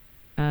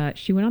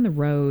 She went on the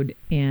road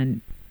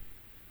and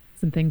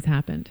some things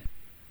happened,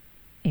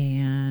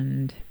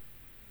 and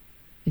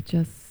it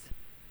just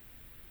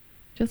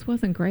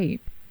wasn't great.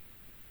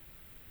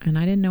 And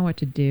I didn't know what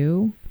to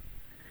do.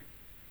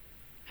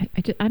 I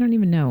don't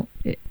even know.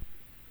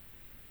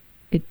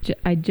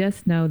 I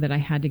just know that I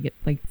had to get,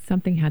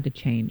 something had to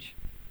change.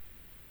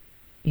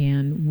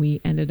 And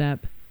we ended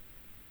up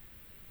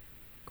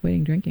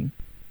quitting drinking.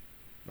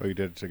 Oh, you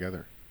did it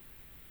together?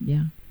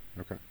 Yeah.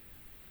 Okay.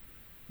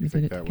 We You did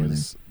think it that together.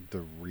 was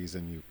or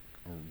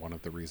one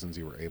of the reasons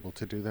you were able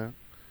to do that?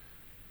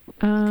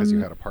 Because you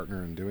had a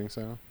partner in doing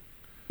so?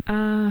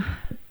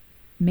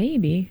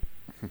 Maybe.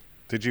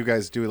 Did you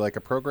guys do like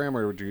a program,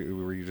 or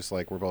were you just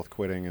like, we're both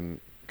quitting and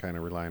kind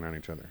of relying on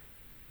each other?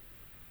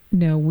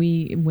 No,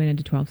 we went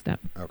into 12-step.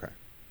 Okay.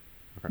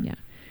 Yeah.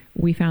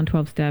 We found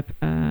 12-step,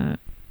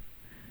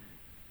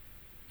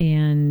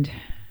 and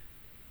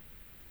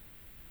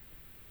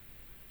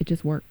it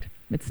just worked.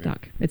 It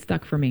stuck. Yeah. It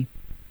stuck for me.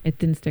 It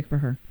didn't stick for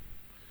her.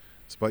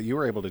 But you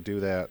were able to do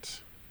that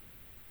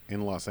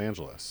in Los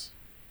Angeles.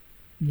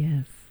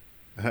 Yes.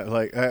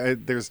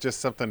 There's just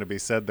something to be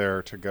said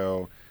there to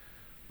go.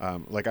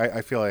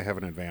 I feel I have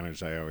an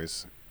advantage I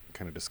always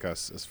kind of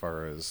discuss as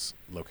far as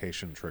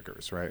location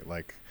triggers, right?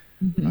 Like,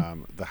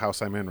 the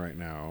house I'm in right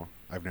now,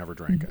 I've never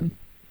drank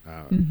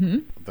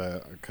in.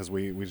 Because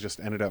we just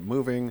ended up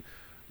moving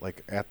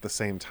like at the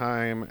same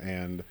time,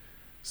 and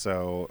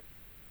so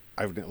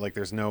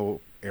there's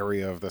no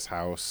area of this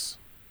house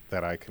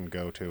that I can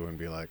go to and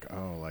be like,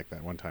 oh, like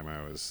that one time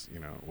I was,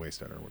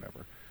 wasted or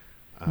whatever.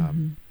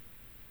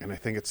 And I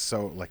think it's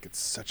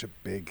such a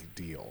big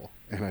deal.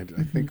 And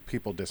I think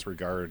people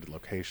disregard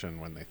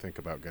location when they think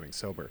about getting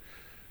sober.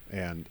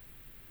 And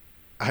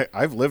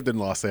I've lived in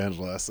Los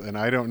Angeles, and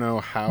I don't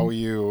know how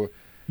you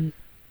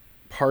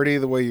party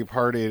the way you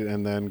partied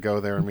and then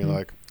go there and be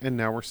like, and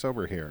now we're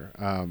sober here.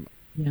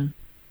 Yeah.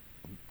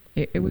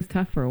 It was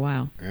tough for a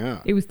while. Yeah.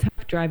 It was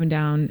tough driving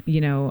down,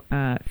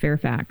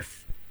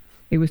 Fairfax.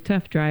 It was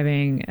tough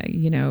driving,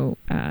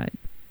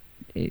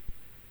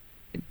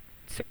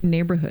 certain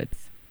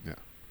neighborhoods. Yeah.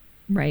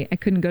 Right. I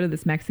couldn't go to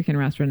this Mexican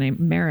restaurant named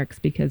Merrick's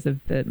because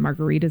of the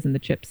margaritas and the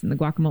chips and the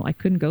guacamole. I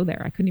couldn't go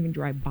there. I couldn't even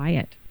drive by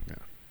it. Yeah.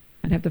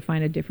 I'd have to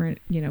find a different,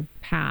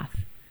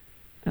 path.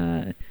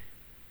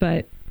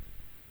 But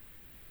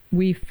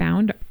we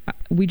found,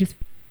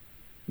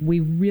 we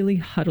really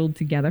huddled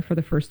together for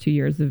the first 2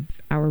 years of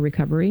our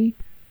recovery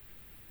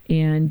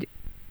and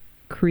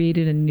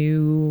created a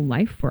new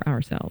life for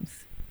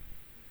ourselves.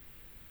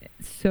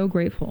 So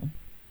grateful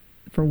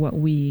for what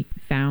we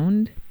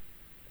found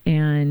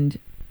and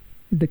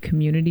the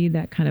community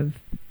that kind of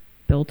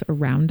built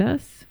around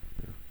us.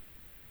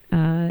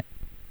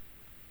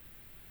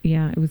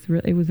 Yeah,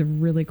 it was a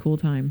really cool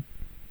time.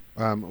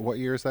 What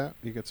year is that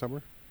you get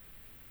sober?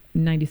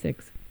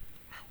 96.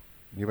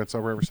 You've been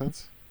sober ever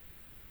since?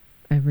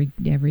 Every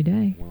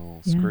day.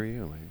 Well, Yeah. screw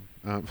you,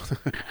 Lane.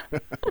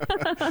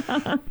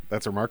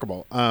 That's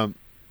remarkable.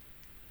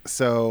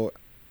 So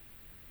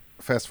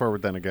fast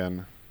forward then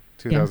again,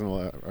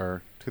 2011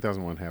 or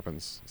 2001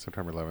 happens,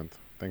 September 11th.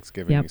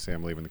 Thanksgiving, Yep. you say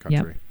I'm leaving the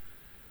country.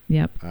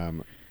 Yep.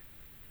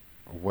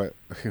 What?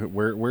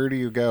 Where do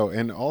you go?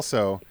 And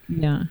also,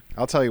 Yeah.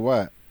 I'll tell you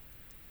what.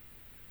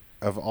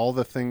 Of all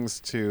the things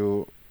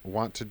to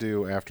want to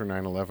do after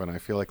 9/11, I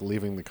feel like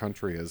leaving the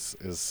country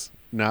is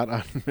not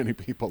on many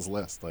people's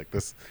list. Like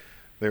this,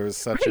 there was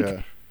such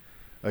Right.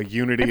 a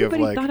unity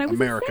Everybody of like thought I was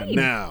America insane.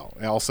 now.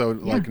 Also,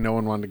 like Yeah. no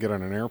one wanted to get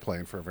on an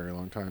airplane for a very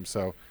long time.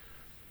 So,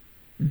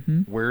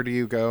 Hmm. where do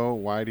you go?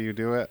 Why do you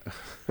do it?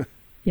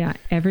 Yeah.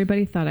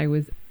 Everybody thought I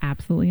was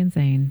absolutely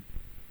insane,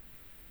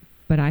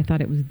 but I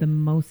thought it was the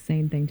most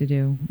sane thing to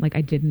do. Like,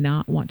 I did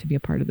not want to be a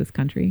part of this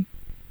country.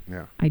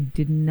 Yeah. I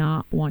did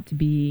not want to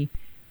be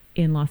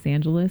in Los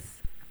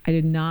Angeles.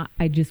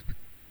 I just,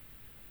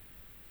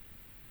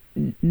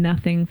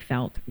 nothing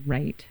felt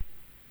right.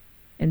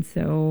 And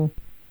so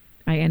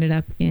I ended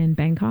up in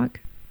Bangkok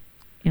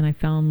and I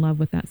fell in love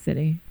with that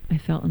city. I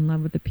fell in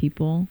love with the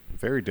people.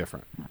 Very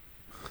different.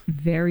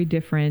 Very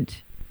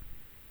different.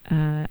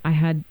 I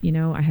had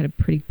a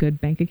pretty good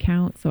bank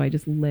account, so I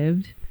just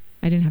lived.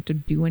 I didn't have to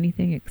do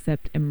anything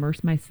except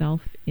immerse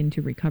myself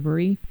into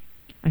recovery.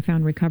 I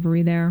found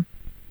recovery there.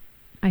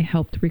 I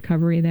helped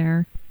recovery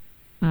there.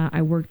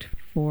 I worked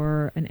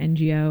for an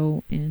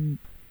NGO and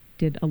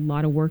did a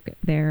lot of work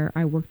there.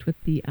 I worked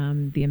with the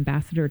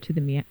ambassador to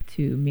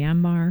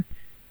Myanmar.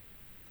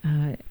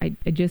 I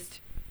just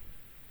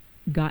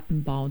got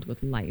involved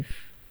with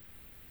life.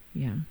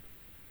 Yeah.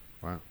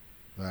 Wow.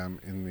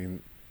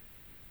 In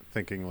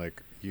thinking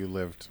like you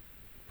lived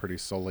pretty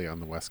solely on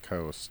the West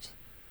Coast,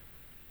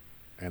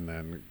 and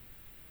then,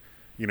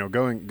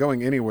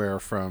 going anywhere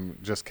from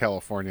just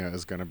California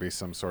is going to be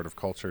some sort of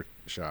culture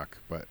shock.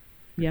 But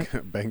Yep.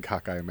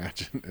 Bangkok, I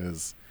imagine,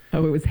 is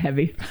Oh, it was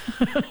heavy.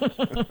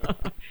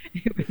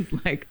 It was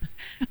like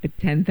a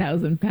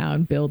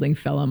 10,000-pound building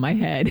fell on my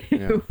head.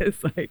 Yeah. It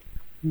was like,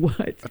 what?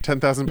 a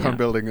 10,000-pound Yeah.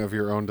 building of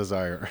your own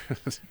desire.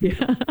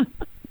 Yeah.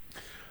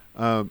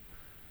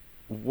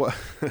 What?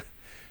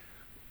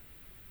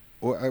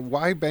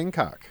 Why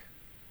Bangkok?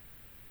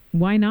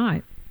 Why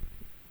not?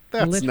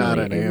 That's not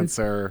Literally, an it was-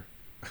 answer.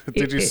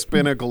 Did you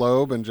spin a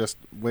globe and just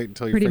wait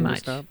until your Pretty fingers much.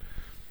 stopped?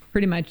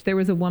 Pretty much. There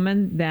was a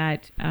woman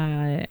that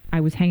I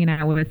was hanging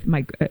out with,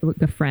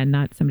 a friend,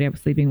 not somebody I was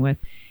sleeping with.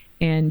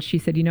 And she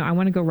said, I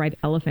want to go ride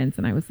elephants.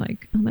 And I was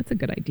like, oh, that's a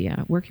good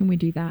idea. Where can we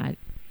do that?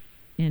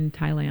 And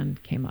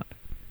Thailand came up.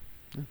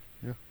 Yeah,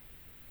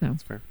 So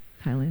that's fair.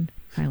 Thailand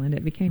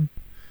it became.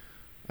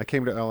 I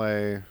came to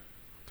LA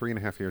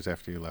 3.5 years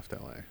after you left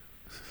LA.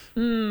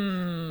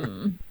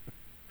 Mm.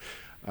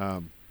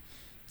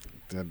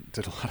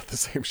 Did a lot of the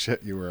same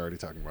shit you were already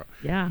talking about.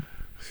 Yeah.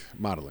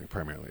 Modeling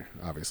primarily,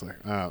 obviously.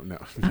 No,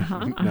 Uh-huh,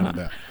 none of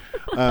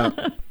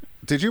that.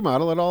 Did you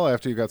model at all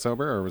after you got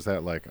sober, or was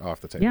that like off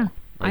the table? Yeah.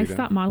 Oh, I you did?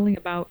 stopped modeling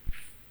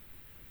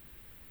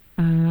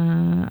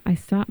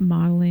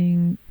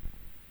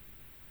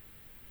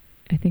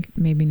I think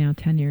maybe now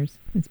 10 years.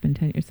 It's been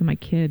 10 years. So my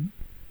kid,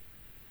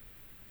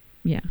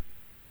 about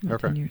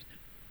Okay. 10 years.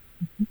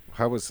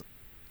 How was?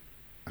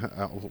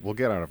 We'll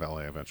get out of LA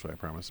eventually, I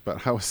promise. But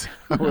how was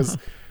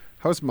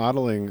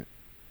modeling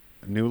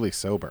newly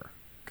sober?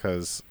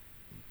 Because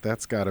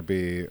that's got to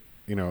be,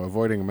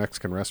 avoiding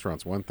Mexican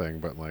restaurants one thing,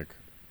 but like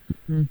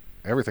Mhm.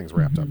 everything's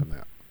wrapped up Mhm. in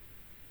that.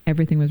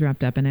 Everything was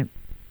wrapped up in it.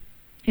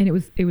 And it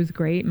was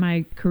great.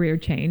 My career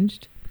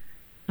changed.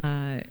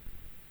 I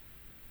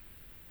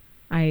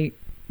had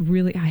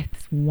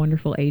this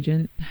wonderful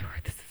agent. I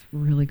worked with this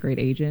really great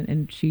agent,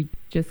 and she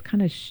just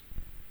kind of,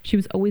 she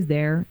was always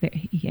there.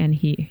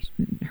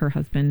 Her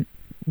husband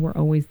were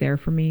always there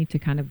for me to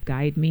kind of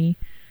guide me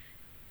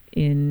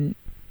in,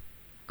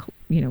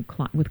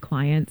 with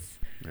clients.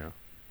 Yeah.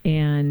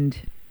 And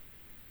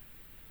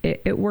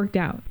it worked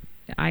out.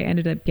 I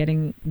ended up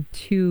getting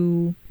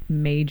 2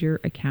 major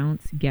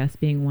accounts, Guess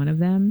being one of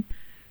them,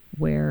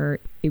 where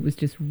it was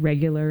just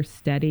regular,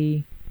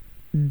 steady.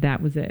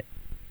 That was it.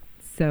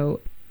 So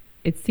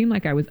it seemed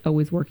like I was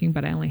always working,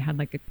 but I only had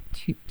like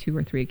two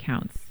or 3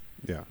 accounts.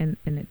 Yeah. And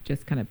it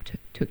just kind of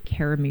took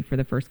care of me for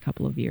the first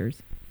couple of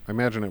years. I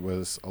imagine it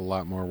was a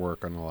lot more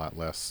work and a lot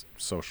less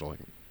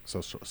socializing.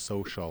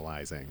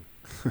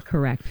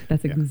 Correct.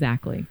 That's Yeah.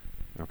 exactly.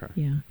 Okay.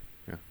 Yeah.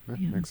 Yeah,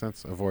 Yeah. makes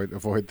sense.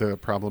 Avoid the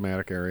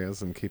problematic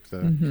areas and keep the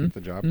Mhm. keep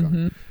the job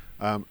going.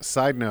 Mhm.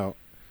 Side note,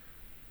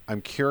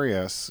 I'm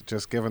curious,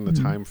 just given the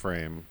Mhm. time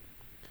frame,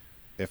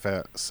 if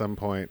at some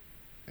point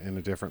in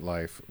a different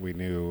life we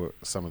knew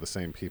some of the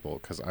same people,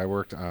 because I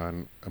worked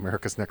on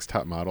America's Next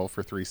Top Model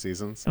for 3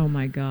 seasons. Oh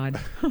my God.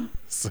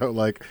 So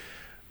like,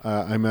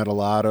 I met a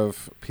lot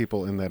of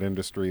people in that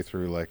industry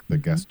through like the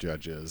Mhm. guest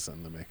judges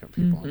and the makeup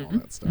people and all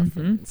that stuff. Mhm.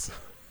 And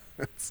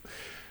it's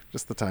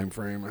just the time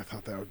frame. I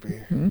thought that would be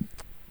Mhm.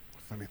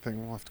 a funny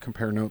thing. We'll have to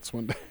compare notes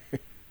one day.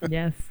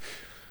 Yes.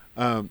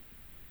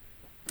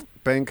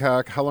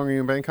 Bangkok. How long are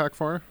you in Bangkok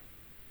for?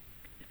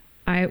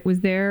 I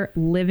was there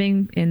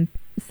living in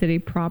city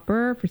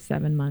proper for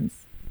 7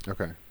 months.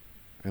 Okay.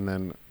 And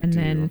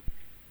then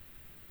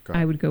go I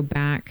ahead. would go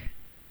back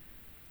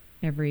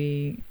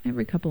every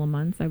couple of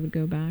months. I would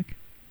go back.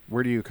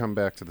 Where do you come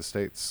back to the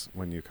States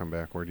when you come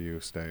back? Where do you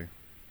stay?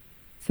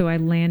 So I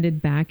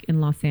landed back in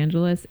Los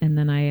Angeles, and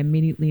then I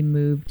immediately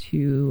moved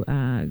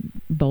to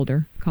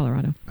Boulder,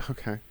 Colorado.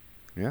 Okay.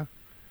 Yeah.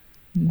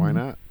 Why Mhm.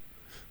 not?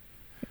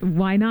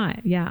 Why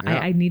not? Yeah, Yeah.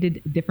 I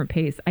needed a different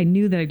pace. I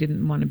knew that I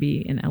didn't want to be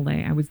in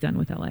LA. I was done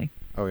with LA.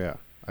 Oh yeah.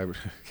 I would.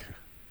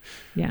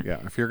 Yeah. Yeah.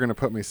 If you're going to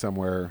put me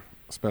somewhere,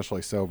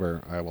 especially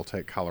sober, I will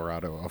take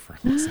Colorado over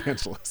Los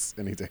Angeles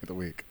any day of the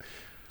week.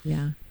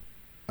 Yeah.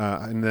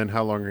 And then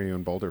how long are you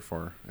in Boulder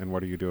for? And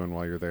what are you doing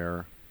while you're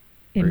there?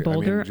 In Are you-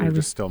 Boulder, you're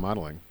just still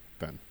modeling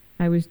then.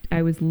 I was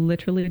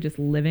literally just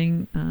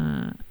living.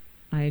 I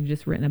had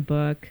just written a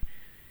book.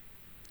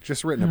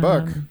 Just written a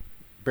book,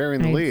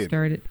 bearing the I lead.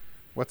 started.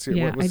 What's your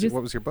Yeah,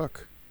 what was your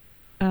book?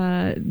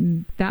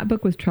 That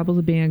book was Troubles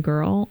of Being a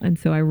Girl, and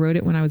so I wrote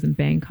it when I was in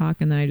Bangkok,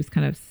 and then I just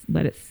kind of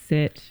let it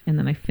sit, and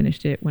then I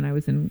finished it when I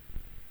was in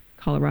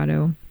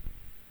Colorado,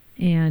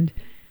 and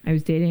I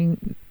was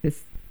dating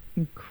this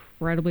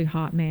incredibly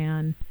hot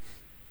man,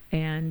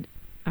 and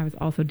I was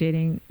also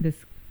dating this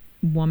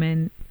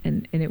woman,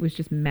 and it was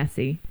just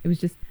messy. It was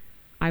just,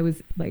 I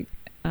was like,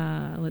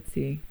 let's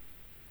see,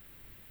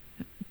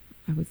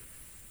 I was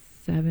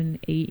 7,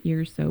 8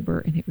 years sober,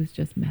 and it was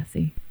just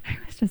messy.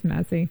 It was just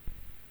messy.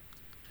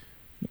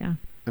 Yeah.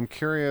 I'm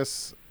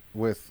curious,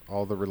 with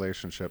all the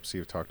relationships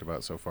you've talked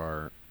about so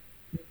far,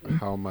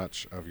 how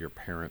much of your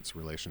parents'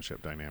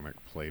 relationship dynamic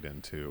played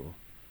into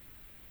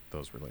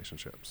those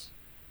relationships?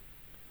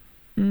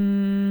 I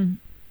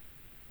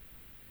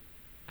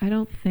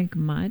don't think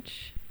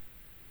much.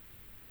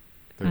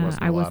 There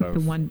wasn't I a lot wasn't of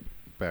the one.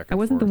 back and I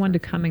wasn't the forth one or to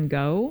anything. come and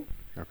go.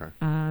 Okay.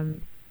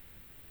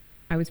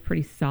 I was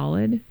pretty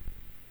solid.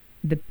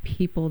 The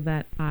people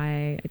that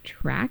I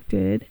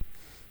attracted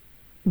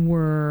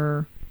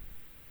were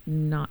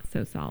not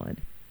so solid.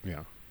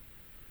 Yeah.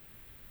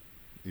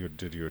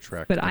 Did you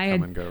attract But the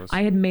come and goes?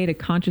 I had made a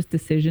conscious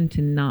decision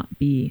to not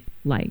be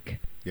like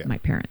Yeah. my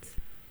parents.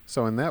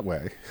 So in that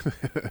way,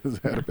 has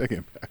had Yeah. a big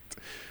impact.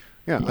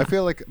 Yeah, I Yeah.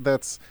 feel like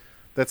that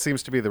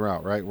seems to be the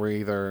route, right? We're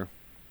either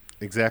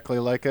exactly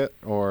like it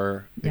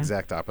or Yeah.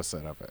 exact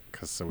opposite of it,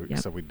 because Yep.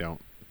 so we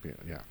don't.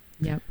 Yeah,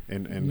 Yep.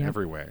 in Yep.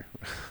 every way.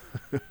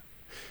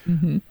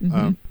 Mm-hmm,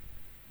 mm-hmm.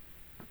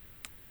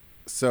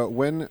 So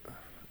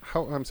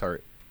I'm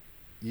sorry,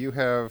 you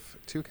have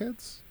 2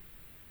 kids?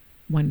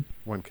 One.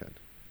 1 kid.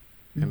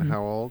 Mhm. And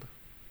how old?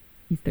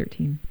 He's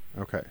 13.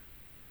 Okay.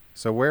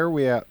 So where are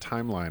we at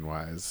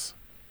timeline-wise?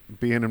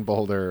 Being in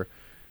Boulder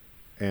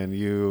and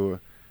you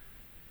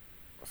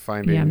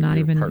finding Yeah, I'm not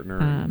your even.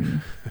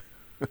 partner.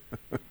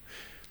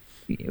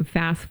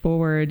 Fast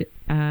forward.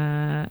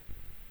 Let's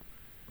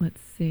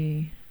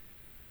see.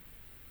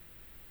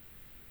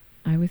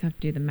 I always have to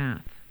do the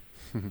math.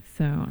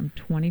 So I'm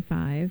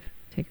 25.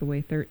 Take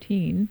away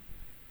 13.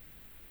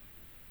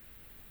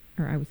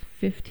 Or I was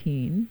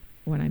 15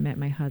 when I met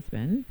my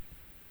husband.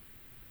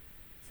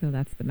 So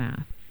that's the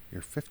math.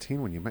 You're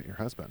 15 when you met your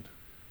husband.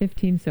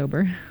 15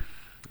 sober.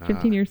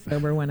 15 Ah. years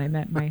sober when I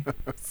met my.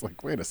 It's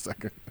like, wait a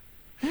second.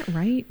 Is that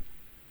right?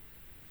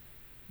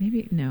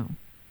 Maybe no.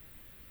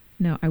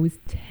 No, I was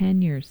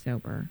 10 years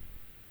sober.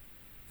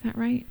 Is that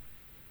right?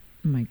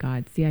 Oh my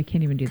God. See, I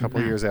can't even do A couple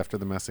the math. years after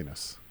the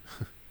messiness.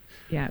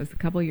 Yeah, it was a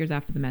couple of years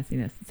after the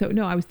messiness. So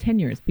no, I was 10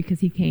 years because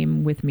he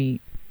came with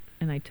me,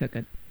 and I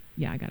got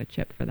a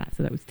chip for that.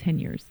 So that was 10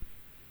 years.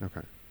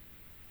 Okay.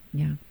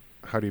 Yeah.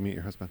 How do you meet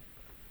your husband?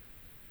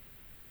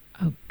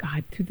 Oh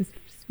God, through this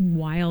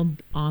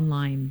wild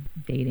online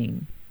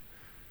dating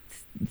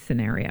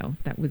scenario.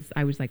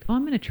 I was like, oh,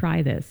 I'm going to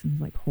try this. And it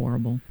was like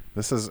horrible.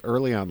 This is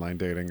early online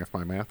dating, if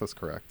my math is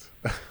correct.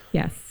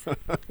 Yes.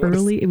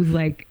 Early, it was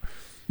like,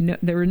 no,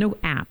 there were no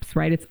apps,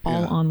 right? It's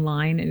all Yeah.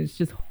 online, and it's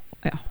just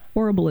a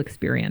horrible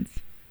experience.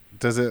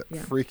 Does it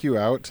Yeah. freak you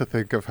out to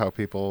think of how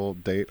people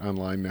date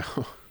online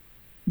now?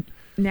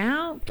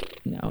 Now,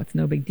 no, it's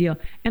no big deal.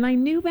 And I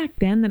knew back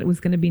then that it was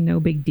going to be no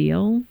big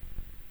deal.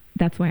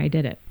 That's why I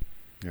did it.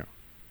 Yeah.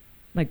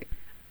 Like,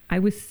 I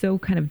was so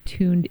kind of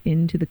tuned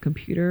into the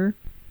computer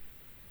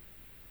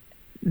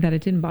that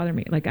it didn't bother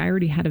me. Like, I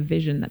already had a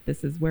vision that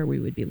this is where we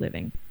would be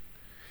living.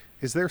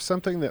 Is there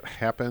something that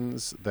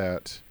happens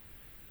that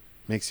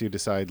makes you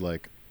decide,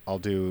 like, I'll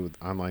do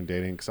online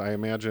dating? Because I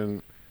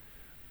imagine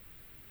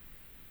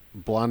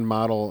blonde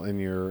model in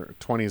your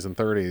 20s and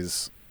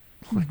 30s,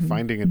 like Mhm,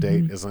 finding a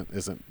date mhm.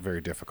 isn't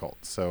very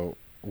difficult. So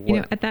what? You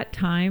know, at that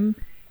time,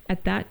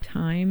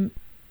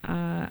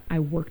 I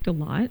worked a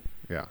lot.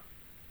 Yeah.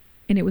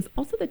 And it was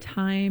also the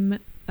time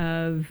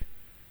of,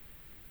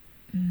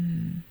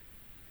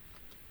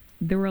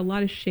 there were a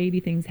lot of shady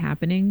things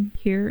happening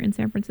here in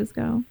San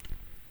Francisco.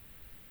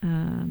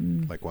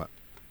 Like what?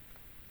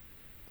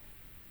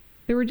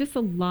 There were just a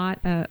lot,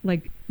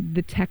 like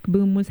the tech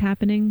boom was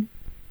happening.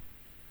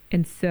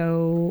 And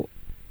so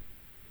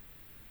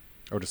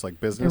Or just like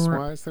business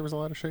wise, there was a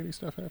lot of shady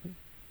stuff happening?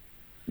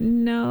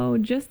 No,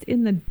 just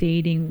in the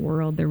dating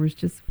world, there was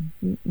just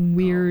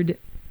weird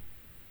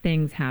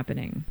things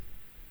happening.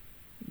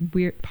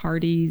 Weird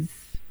parties,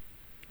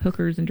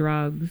 hookers and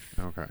drugs.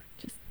 Okay.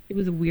 Just, it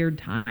was a weird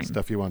time.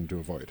 Stuff you wanted to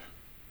avoid.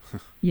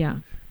 Yeah.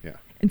 Yeah.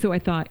 And so I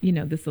thought,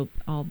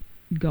 I'll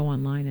go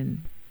online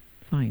and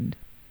find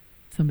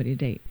somebody to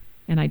date.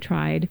 And I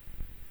tried,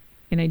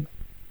 and I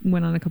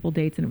went on a couple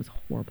dates, and it was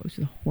horrible. It was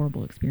just a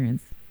horrible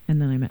experience.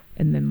 And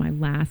then my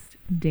last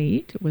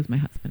date was my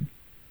husband.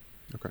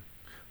 Okay.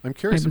 I'm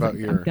curious about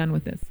your. I'm done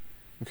with this.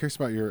 I'm curious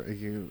about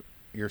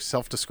your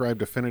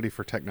self-described affinity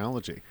for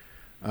technology,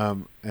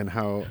 and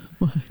how.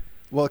 What?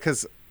 Well,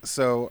 because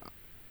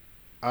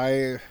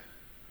I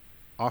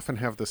often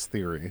have this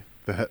theory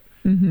that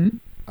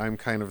I'm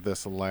kind of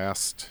this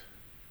last,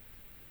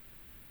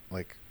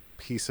 like,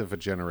 piece of a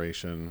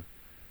generation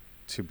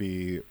to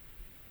be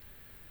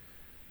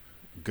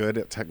good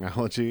at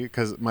technology,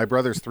 because my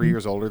brother's 3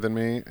 years older than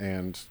me,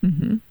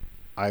 and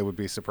I would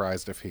be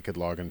surprised if he could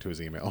log into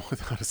his email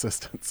without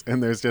assistance.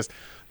 And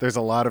there's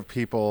a lot of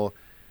people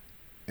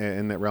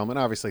in that realm, and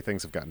obviously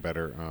things have gotten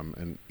better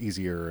and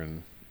easier,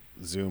 and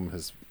Zoom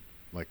has,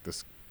 like,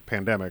 this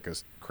pandemic,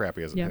 as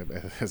crappy as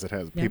as it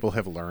has, people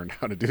have learned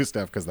how to do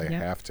stuff because they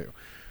have to.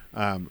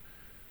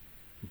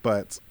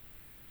 But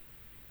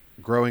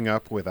growing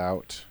up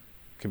without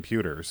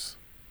computers,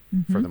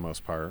 for the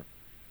most part,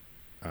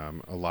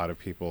 a lot of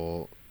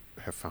people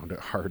have found it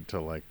hard to,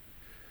 like,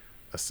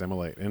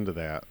 assimilate into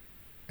that.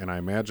 And I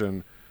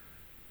imagine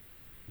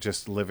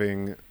just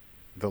living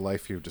the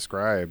life you've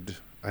described,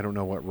 I don't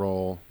know what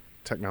role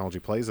technology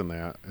plays in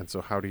that. And so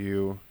how do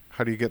you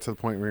get to the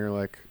point where you're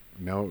like,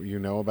 no,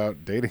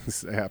 about dating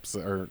apps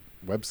or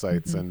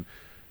websites,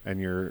 and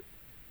you're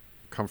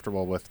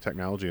comfortable with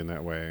technology in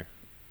that way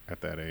at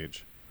that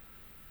age?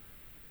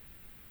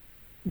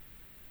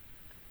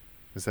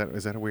 Is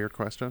that a weird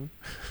question?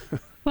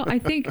 Well, I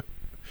think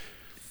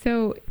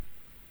so.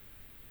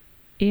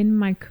 In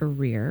my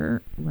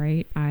career,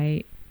 right,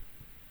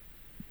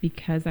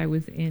 because I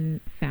was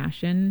in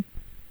fashion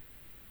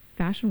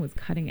was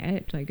cutting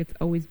edge. Like, it's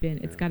always been,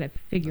 it's got to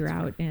figure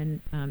out,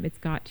 and it's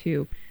got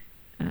to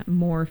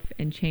morph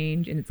and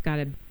change, and it's got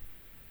to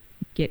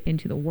get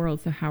into the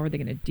world. So how are they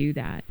going to do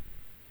that?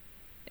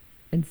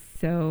 And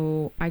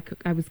so I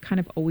was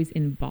kind of always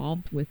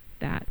involved with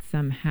that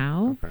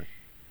somehow. Okay.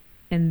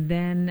 And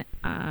then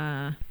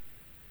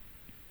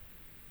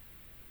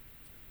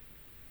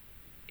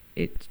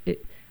it's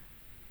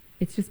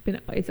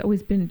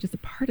always been just a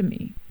part of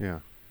me. Yeah.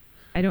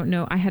 I don't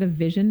know. I had a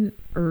vision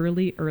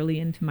early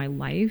into my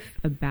life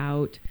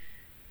about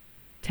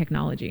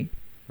technology.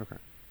 Okay.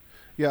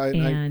 Yeah.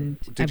 And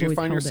did you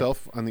find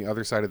yourself on the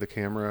other side of the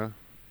camera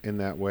in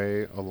that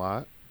way a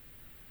lot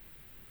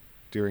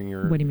during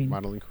your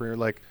modeling career?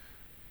 Like,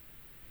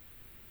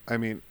 I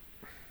mean,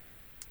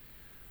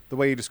 the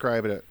way you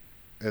describe it,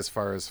 as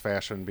far as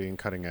fashion being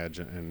cutting edge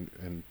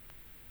and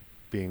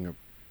being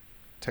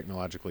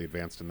technologically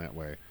advanced in that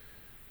way,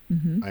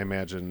 I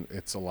imagine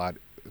it's a lot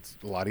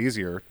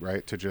easier,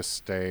 right, to just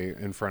stay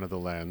in front of the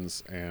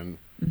lens and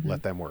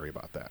let them worry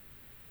about that.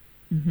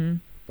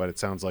 But it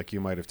sounds like you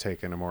might have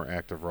taken a more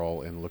active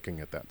role in looking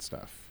at that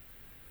stuff.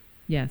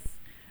 Yes.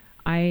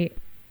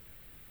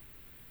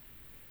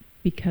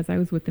 Because I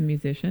was with a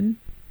musician.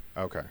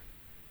 Okay.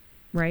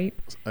 Right?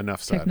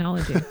 Enough said.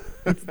 Technology.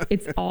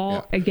 It's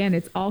all, again,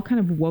 it's all kind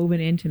of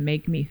woven in to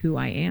make me who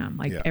I am,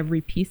 like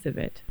every piece of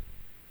it.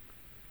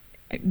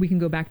 We can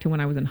go back to when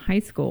I was in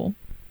high school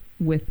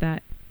with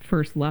that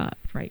first love,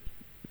 right?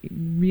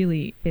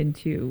 Really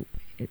into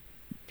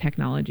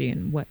technology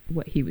and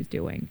what he was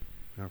doing.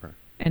 Okay.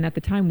 And at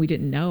the time, we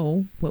didn't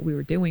know what we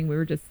were doing. We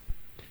were just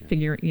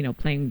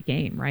playing the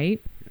game, right?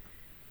 Yeah.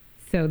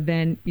 So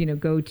then,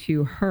 go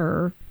to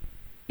her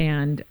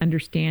and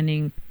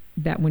understanding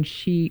that when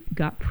she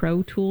got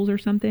Pro Tools or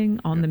something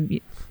on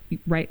the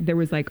right, there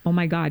was like, oh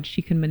my God,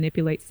 she can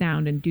manipulate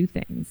sound and do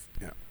things.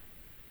 Yeah.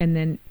 And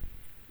then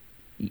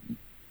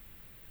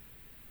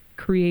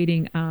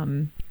creating,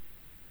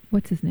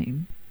 what's his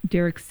name?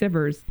 Derek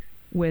Sivers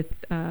with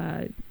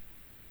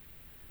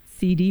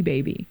CD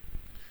Baby.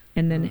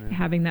 And then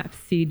having that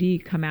CD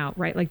come out,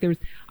 right? Like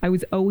I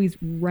was always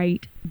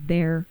right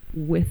there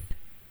with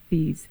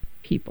these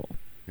people.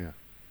 Yeah.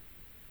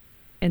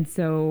 And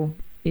so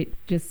it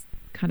just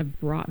kind of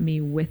brought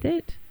me with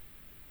it.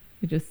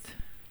 It's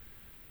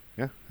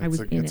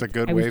a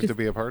good wave to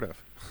be a part of.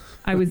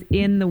 I was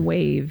in the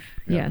wave.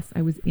 Yes,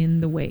 I was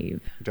in the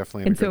wave.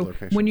 Definitely in a good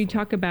location. When you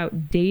talk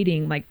about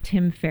dating, like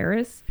Tim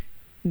Ferriss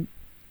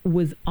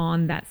was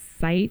on that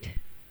site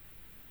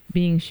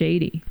being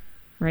shady,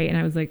 right? And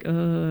I was like,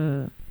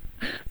 All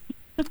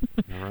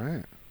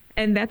right.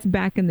 And that's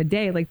back in the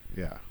day, like.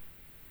 Yeah.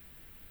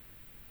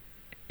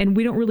 And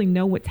we don't really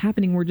know what's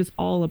happening. We're just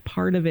all a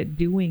part of it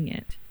doing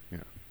it. Yeah.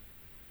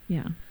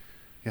 Yeah.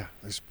 Yeah.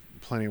 There's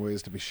plenty of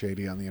ways to be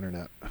shady on the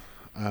internet.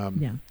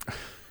 Yeah.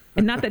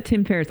 And not that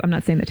Tim Ferriss, I'm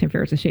not saying that Tim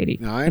Ferriss is shady.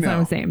 No, I that's know. Not what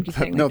I'm saying. I'm just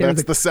saying. No,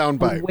 that's the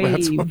soundbite.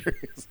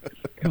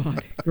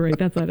 God, great.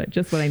 That's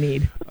just what I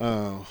need.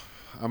 Oh,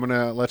 I'm going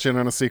to let you in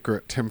on a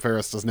secret. Tim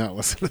Ferriss does not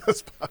listen to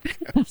this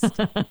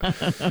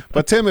podcast.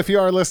 But Tim, if you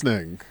are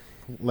listening,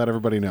 let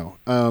everybody know.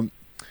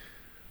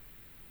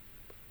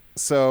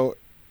 So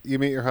you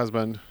meet your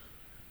husband.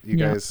 You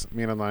guys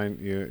meet online.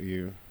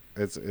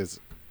 It's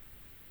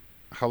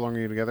how long are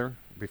you together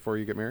before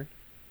you get married?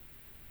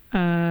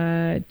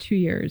 2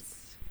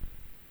 years.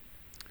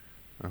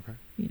 Okay.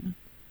 Yeah.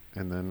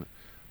 And then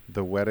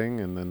the wedding,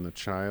 and then the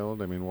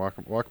child. I mean,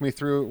 walk me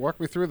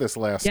through this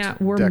last. Yeah,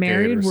 we're decade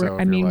married. Or so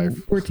of your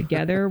life. We're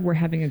together. We're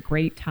having a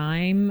great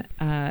time.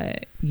 I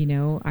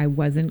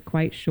wasn't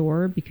quite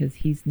sure because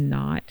he's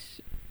not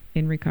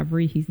in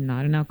recovery. He's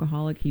not an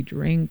alcoholic. He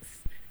drinks.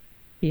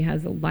 He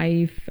has a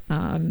life.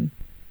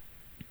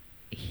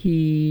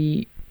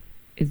 He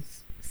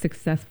is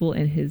successful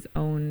in his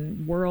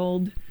own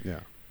world. Yeah.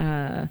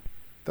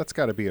 That's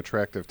got to be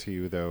attractive to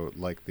you, though,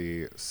 like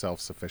the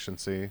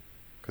self-sufficiency.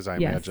 Because I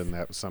imagine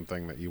that was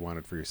something that you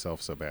wanted for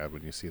yourself so bad.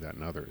 When you see that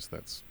in others,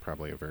 that's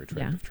probably a very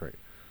attractive trait.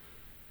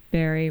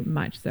 Very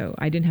much so.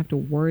 I didn't have to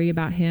worry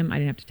about him. I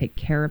didn't have to take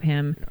care of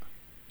him.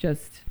 Yeah.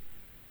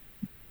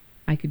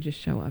 I could just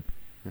show up.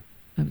 Yeah.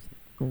 That was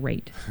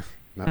great.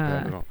 Not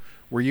bad at all.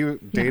 Were you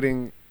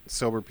dating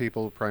sober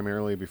people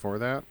primarily before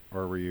that?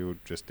 Or were you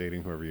just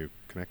dating whoever you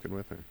connected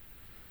with? Or?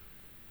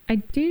 I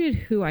dated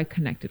who I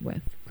connected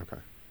with. Okay.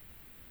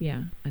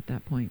 Yeah, at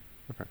that point.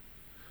 Okay.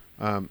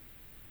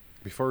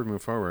 Before we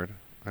move forward,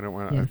 I don't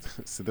want to. Yes.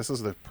 So this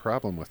is the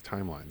problem with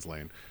timelines,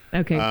 Lane.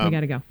 Okay, we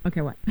gotta go.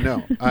 Okay, what?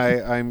 No,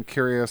 I'm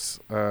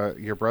curious.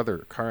 Your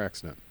brother, car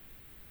accident.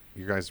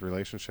 You guys'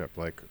 relationship,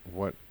 like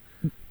what?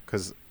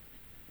 Because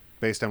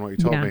based on what you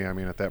told me, I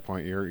mean, at that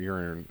point, you're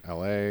in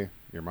LA,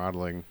 you're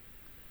modeling.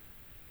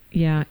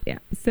 Yeah.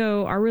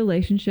 So our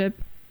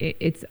relationship,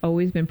 it's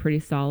always been pretty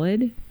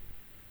solid,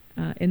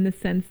 in the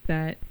sense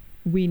that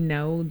we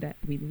know that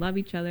we love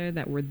each other,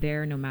 that we're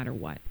there no matter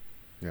what.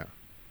 Yeah.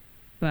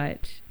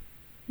 But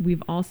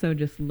we've also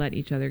just let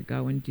each other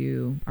go and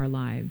do our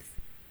lives.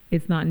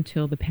 It's not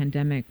until the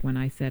pandemic when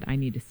I said, I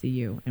need to see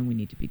you and we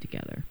need to be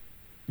together.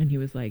 And he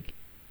was like,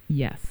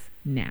 yes,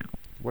 now.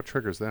 What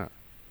triggers that?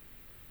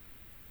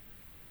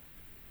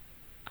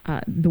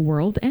 The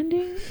world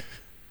ending.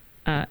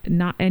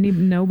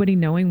 Nobody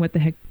knowing what the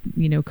heck,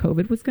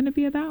 COVID was going to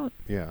be about.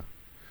 Yeah.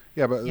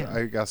 Yeah. But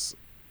I guess,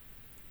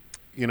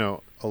 a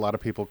lot of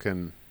people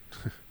can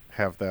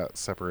have that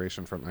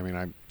separation from,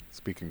 I'm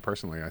speaking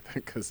personally, I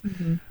think, because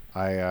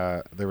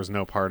there was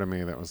no part of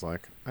me that was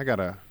like, I got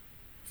to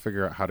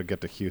figure out how to get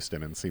to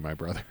Houston and see my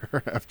brother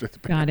after the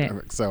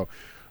pandemic. So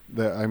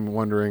I'm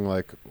wondering,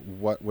 like,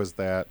 what was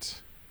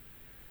that?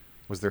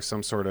 Was there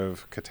some sort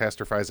of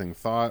catastrophizing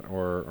thought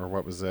or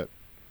what was it?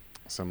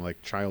 Some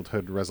like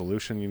childhood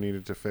resolution you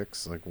needed to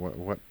fix? Like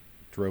what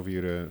drove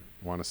you to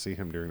want to see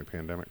him during the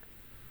pandemic?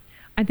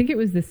 I think it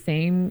was the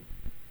same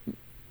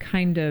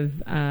kind of,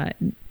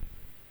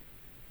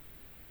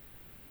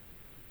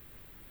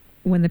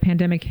 when the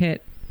pandemic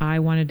hit, I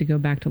wanted to go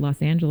back to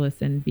Los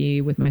Angeles and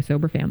be with my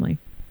sober family.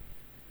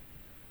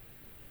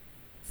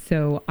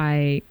 So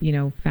I,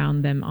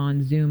 found them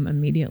on Zoom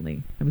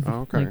immediately. I was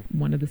like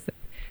one of the.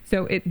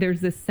 So there's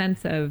this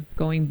sense of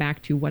going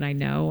back to what I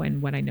know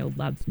and what I know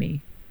loves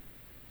me.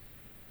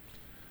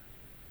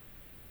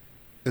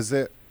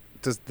 Did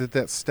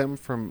that stem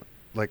from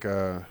like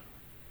a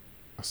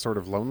sort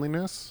of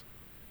loneliness?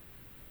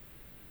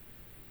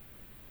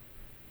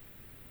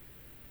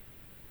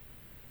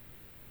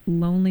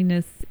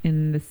 Loneliness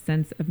in the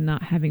sense of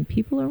not having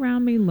people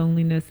around me,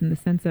 loneliness in the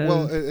sense of...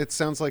 Well, it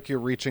sounds like you're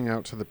reaching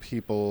out to the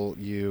people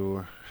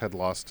you had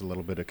lost a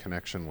little bit of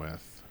connection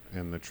with,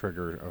 and the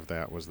trigger of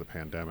that was the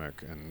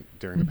pandemic. And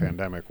during the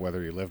pandemic,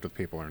 whether you lived with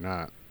people or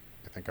not,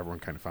 I think everyone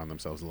kind of found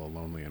themselves a little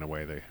lonely in a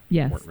way they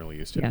weren't really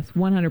used to. Yes,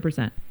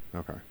 100%.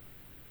 Okay.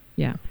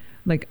 Yeah.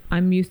 Like,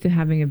 I'm used to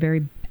having a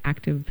very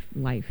active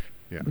life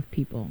with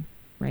people.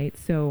 Right.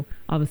 So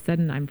all of a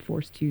sudden I'm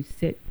forced to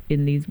sit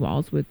in these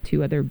walls with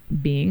two other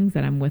beings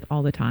that I'm with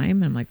all the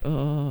time. And I'm like,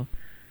 oh,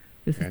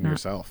 this is not... And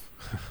yourself.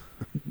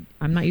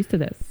 I'm not used to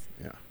this.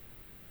 Yeah.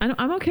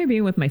 I'm okay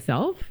being with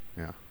myself.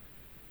 Yeah.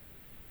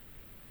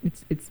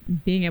 It's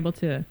being able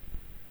to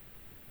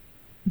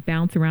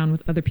bounce around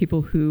with other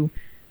people who,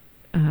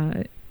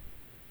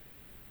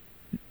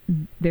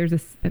 there's a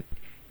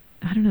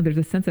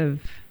sense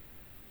of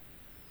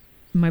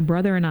my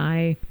brother and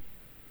I,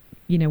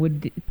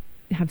 would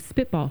have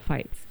spitball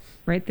fights,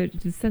 right?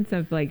 There's a sense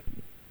of like,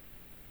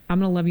 I'm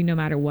going to love you no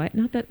matter what.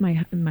 Not that my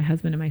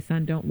husband and my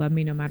son don't love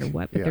me no matter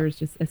what, but there's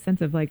just a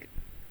sense of like,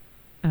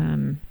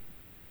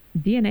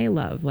 DNA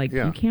love. Like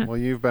you can't. Well,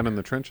 you've been in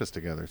the trenches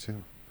together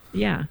too.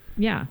 Yeah.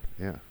 Yeah.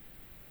 Yeah.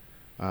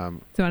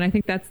 So, and I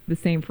think that's the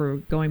same for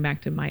going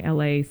back to my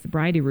LA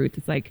sobriety roots.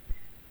 It's like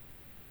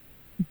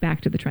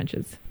back to the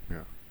trenches.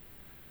 Yeah.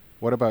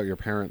 What about your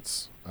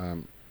parents?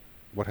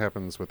 What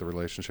happens with the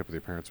relationship with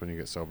your parents when you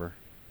get sober?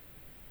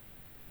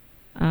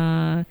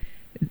 I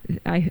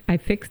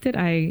fixed it.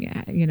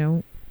 I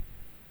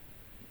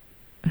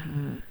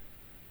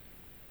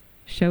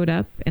showed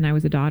up and I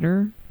was a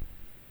daughter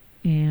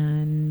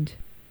and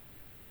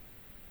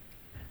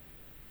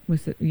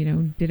was,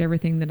 did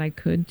everything that I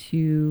could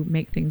to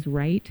make things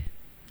right.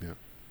 Yeah.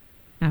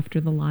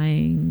 After the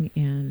lying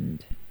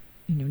and,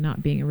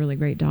 not being a really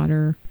great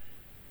daughter.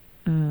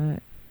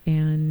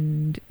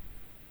 And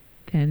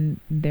then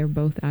they're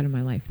both out of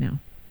my life now.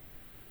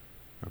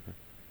 Okay.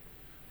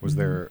 Was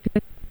there...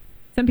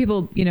 Some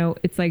people,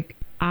 it's like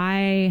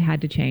I had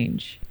to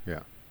change.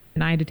 Yeah.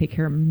 And I had to take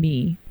care of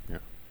me.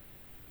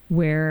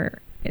 Yeah.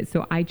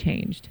 So I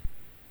changed.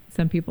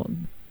 Some people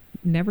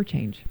never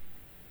change.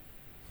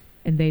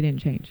 And they didn't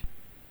change.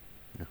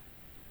 Yeah.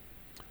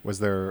 Was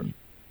there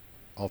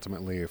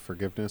ultimately a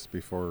forgiveness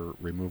before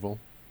removal?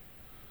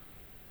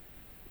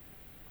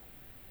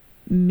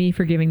 Me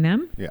forgiving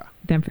them? Yeah.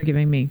 Them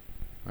forgiving me?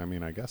 I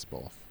mean, I guess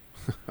both.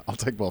 I'll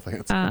take both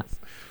answers.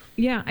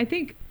 Yeah, I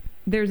think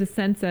there's a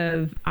sense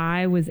of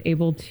I was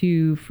able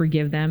to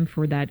forgive them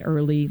for the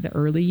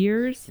early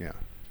years. Yeah.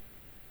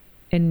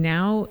 And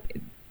now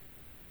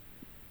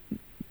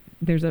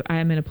I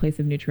am in a place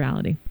of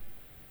neutrality.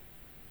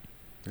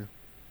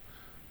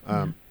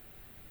 Yeah.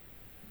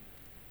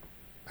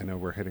 I know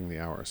we're hitting the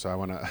hour, so I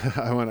want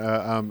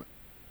to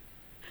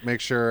make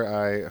sure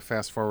I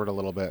fast forward a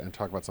little bit and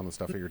talk about some of the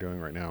stuff that you're doing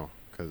right now,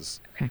 because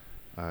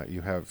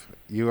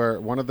you are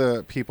one of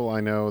the people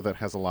I know that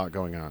has a lot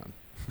going on.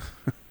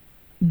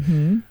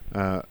 Mm-hmm.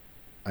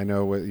 I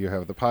know you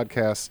have the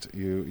podcast,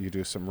 you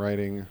do some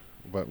writing,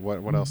 but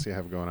what else do you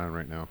have going on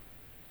right now?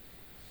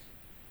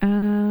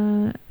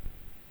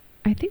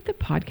 I think the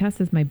podcast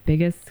is my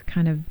biggest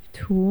kind of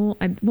tool.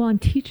 I'm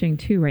teaching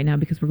too right now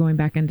because we're going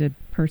back into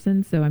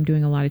person. So I'm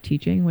doing a lot of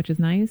teaching, which is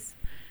nice.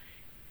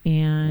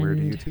 And where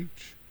do you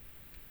teach?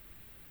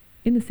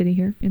 In the city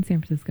here in San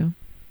Francisco.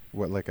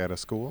 What, like at a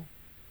school?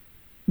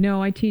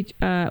 No, I teach,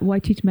 I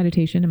teach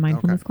meditation and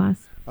mindfulness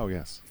class. Oh,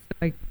 yes.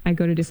 So I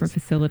go to different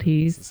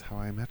facilities. This is how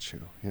I met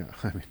you. Yeah.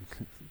 I mean,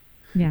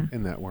 yeah.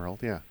 In that world.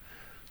 Yeah.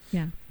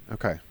 Yeah.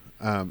 Okay.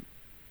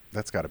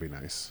 That's gotta be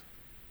nice.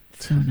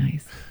 So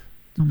nice.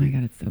 Oh my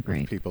God, it's so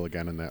great. People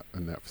again in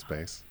that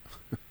space.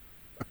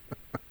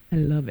 I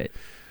love it.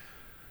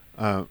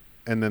 And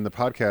then the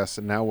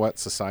podcast, Now What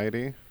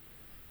Society?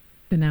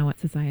 The Now What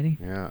Society.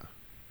 Yeah.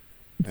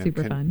 It's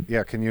super fun.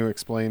 Yeah. Can you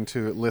explain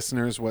to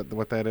listeners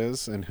what that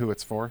is and who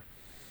it's for?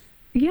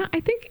 Yeah, I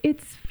think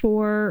it's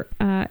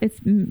it's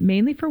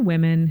mainly for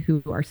women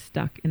who are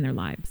stuck in their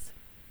lives,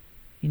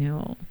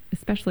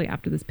 especially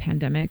after this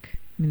pandemic.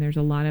 I mean, there's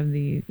a lot of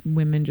the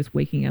women just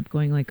waking up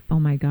going like, oh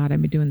my God,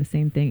 I've been doing the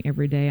same thing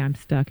every day. I'm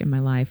stuck in my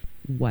life.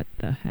 What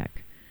the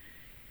heck?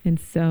 And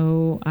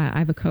so I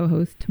have a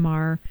co-host,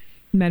 Tamar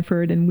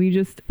Medford, and we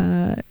just,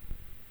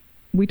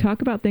 we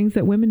talk about things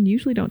that women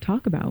usually don't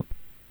talk about,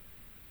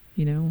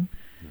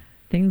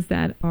 things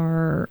that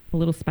are a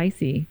little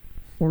spicy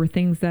or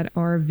things that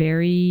are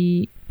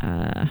very,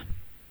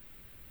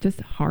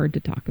 just hard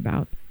to talk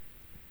about.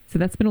 So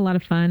that's been a lot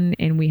of fun.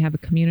 And we have a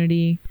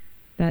community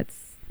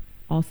that's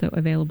also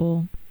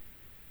available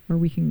where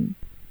we can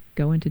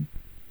go into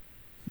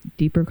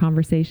deeper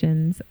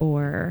conversations,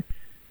 or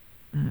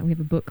we have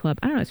a book club.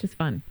 I don't know. It's just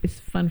fun. It's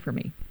fun for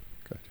me.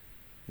 Good.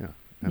 Yeah.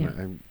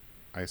 And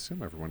I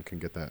assume everyone can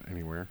get that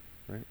anywhere,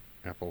 right?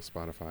 Apple,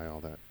 Spotify, all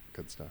that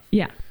good stuff.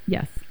 Yeah.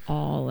 Yes.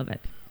 All of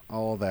it.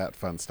 All that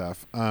fun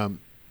stuff.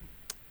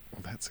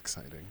 Well, that's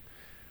exciting.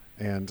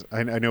 And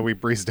I know we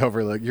breezed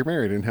over, like, you're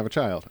married and have a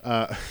child.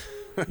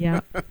 Yeah.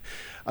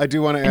 I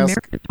do want to ask.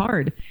 Marriage is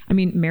hard. I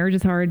mean, marriage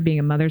is hard. Being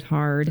a mother's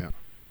hard.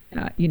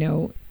 Yeah.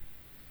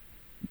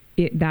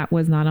 That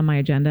was not on my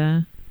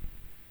agenda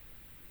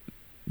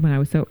when I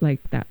was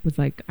that was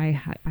like, I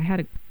had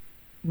a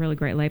really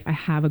great life. I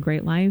have a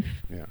great life.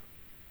 Yeah.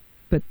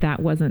 But that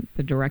wasn't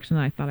the direction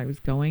that I thought I was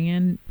going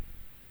in.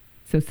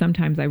 So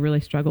sometimes I really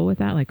struggle with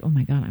that. Like, oh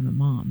my God, I'm a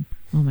mom.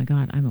 Oh my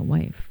God, I'm a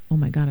wife. Oh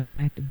my God,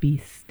 I have to be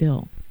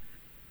still.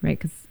 Right?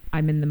 Because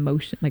I'm in the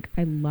motion. Like,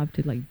 I love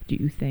to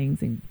do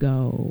things and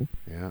go.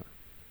 Yeah.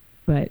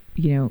 But,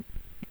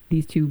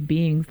 these two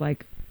beings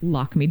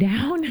lock me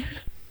down,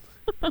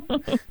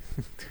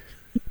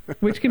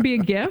 which can be a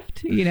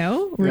gift,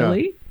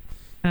 really.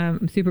 Yeah.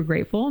 I'm super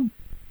grateful.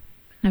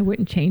 I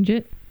wouldn't change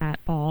it at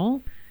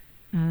all.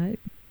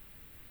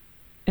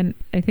 And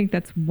I think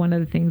that's one of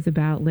the things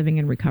about living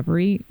in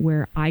recovery,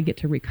 where I get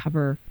to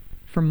recover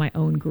from my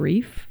own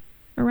grief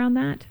around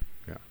that.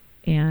 Yeah.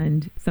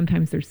 And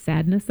sometimes there's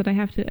sadness that I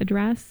have to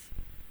address.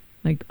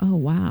 Like, oh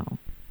wow,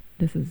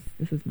 this is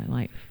my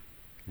life.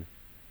 Yeah.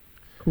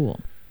 Cool.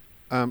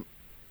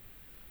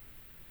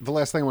 The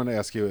last thing I want to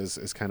ask you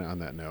is kind of on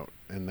that note,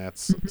 and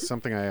that's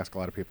something I ask a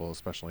lot of people,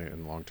 especially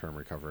in long-term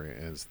recovery,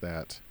 is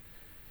that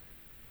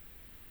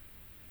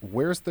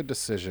where's the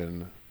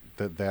decision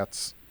that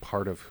that's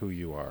part of who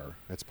you are?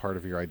 It's part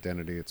of your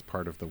identity. It's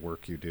part of the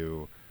work you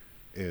do,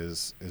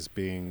 is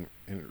being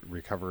in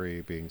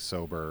recovery, being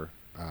sober,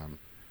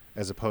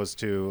 as opposed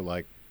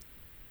to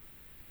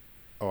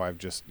I've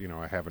just,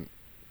 I haven't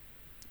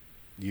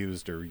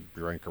used or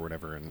drank or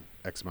whatever in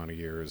X amount of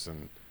years,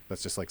 and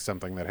that's just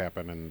something that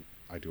happened and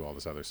I do all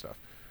this other stuff.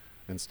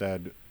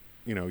 Instead,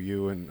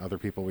 you and other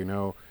people we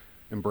know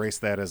embrace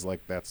that as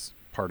that's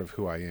part of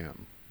who I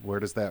am. Where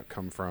does that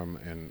come from,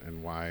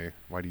 and why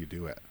do you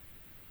do it?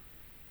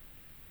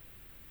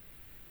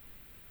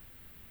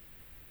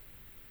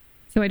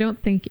 So I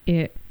don't think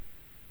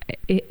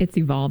it's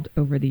evolved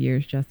over the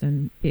years,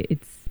 Justin.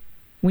 It's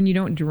when you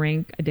don't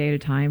drink a day at a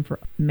time for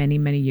many,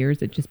 many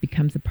years, it just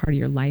becomes a part of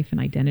your life and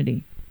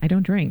identity. I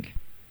don't drink,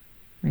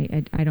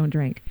 right? I don't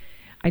drink.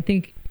 I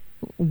think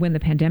when the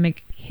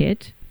pandemic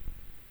hit,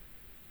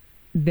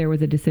 there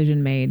was a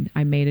decision made.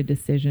 I made a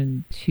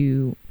decision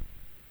to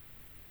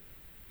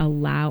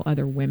allow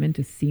other women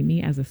to see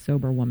me as a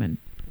sober woman.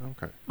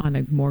 Okay. On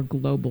a more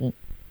global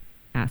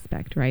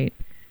aspect, right?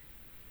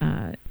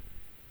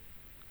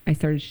 I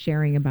started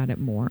sharing about it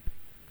more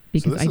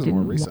because I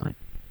didn't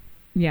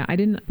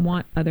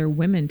want other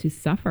women to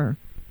suffer.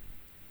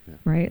 Yeah.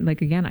 Right?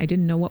 Like, again, I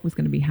didn't know what was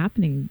going to be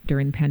happening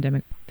during the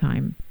pandemic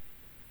time,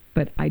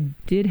 but I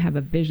did have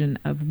a vision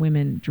of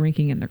women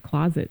drinking in their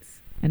closets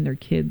and their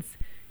kids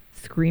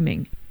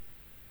screaming.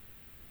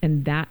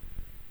 And that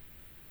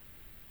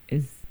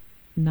is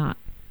not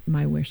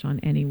my wish on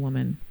any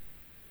woman.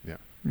 Yeah.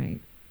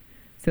 Right.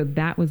 So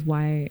that was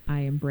why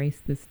I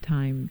embraced this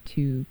time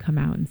to come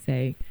out and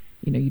say,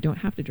 you don't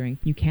have to drink.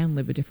 You can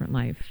live a different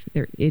life.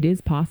 It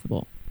is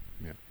possible.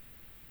 Yeah.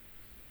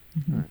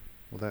 Mm-hmm. All right.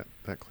 Well,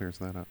 that clears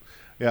that up.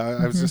 Yeah,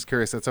 I was just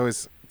curious. It's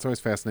always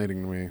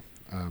fascinating to me,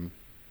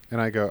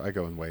 and I go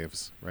in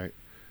waves, right?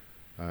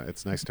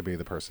 It's nice to be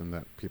the person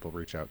that people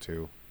reach out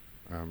to,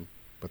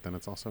 but then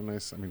it's also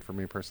nice. I mean, for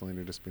me personally,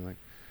 to just be like,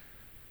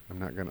 I'm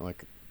not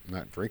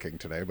drinking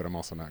today, but I'm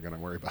also not going to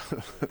worry about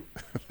it.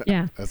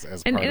 Yeah. as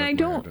and part of I my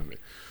don't. identity.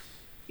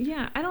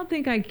 Yeah, I don't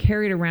think I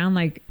carried around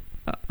like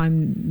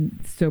I'm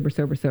sober.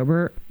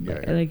 Yeah.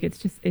 Like it's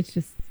just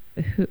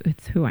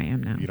who I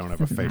am now. You don't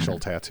have a facial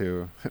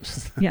tattoo.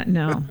 Yeah,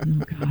 no.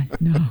 Oh God,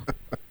 no.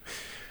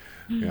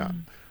 Yeah.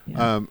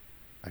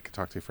 I could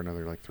talk to you for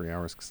another 3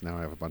 hours because now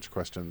I have a bunch of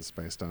questions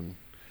based on,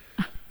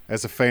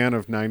 as a fan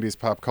of 90s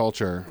pop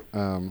culture.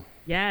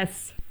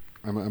 Yes.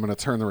 I'm going to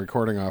turn the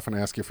recording off and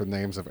ask you for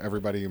names of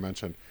everybody you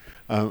mentioned.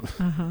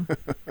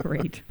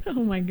 Great. Oh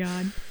my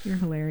God. You're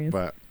hilarious.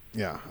 But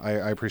yeah,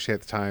 I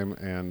appreciate the time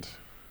and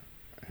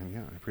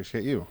yeah, I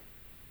appreciate you.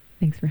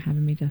 Thanks for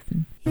having me,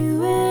 Justin.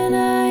 You and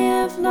I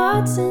have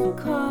lots in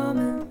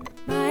common.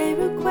 My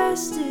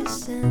request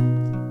is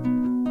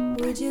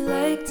sent. Would you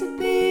like to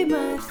be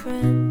my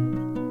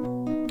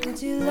friend?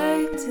 Would you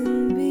like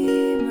to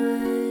be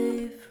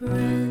my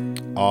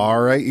friend?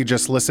 All right, you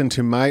just listened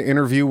to my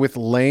interview with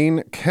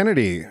Lane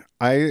Kennedy.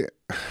 I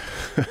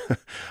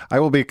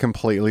will be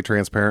completely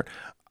transparent.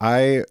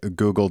 I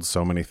Googled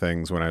so many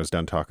things when I was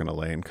done talking to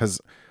Lane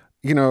because,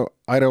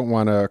 I don't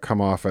want to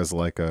come off as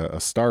like a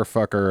star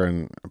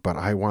fucker, but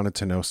I wanted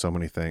to know so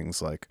many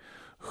things, like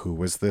who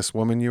was this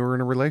woman you were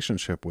in a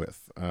relationship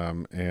with?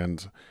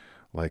 And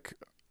like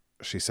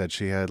she said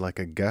she had like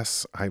a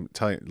guess. I'm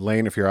telling you,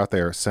 Lane, if you're out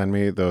there, send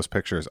me those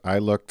pictures. I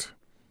looked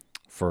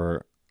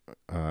for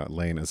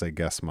Lane as a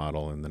guest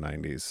model in the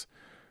 90s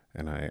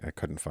and I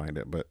couldn't find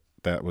it, but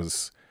that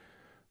was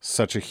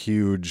such a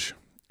huge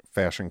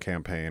fashion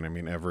campaign. I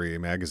mean, every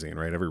magazine,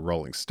 right? Every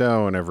Rolling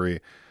Stone, every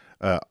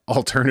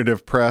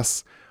alternative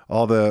press,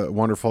 all the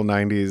wonderful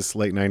 90s,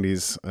 late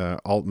 90s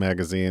alt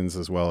magazines,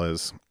 as well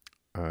as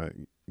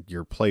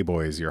your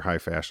Playboys, your high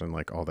fashion,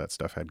 like all that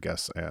stuff had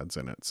guest ads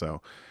in it.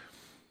 So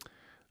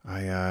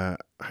I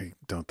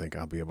don't think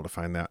I'll be able to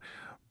find that,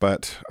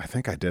 but I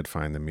think I did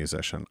find the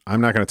musician.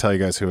 I'm not going to tell you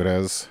guys who it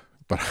is,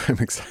 but I'm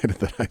excited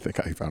that I think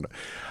I found it.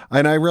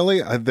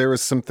 And there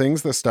was some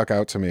things that stuck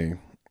out to me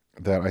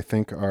that I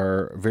think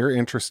are very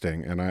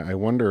interesting. And I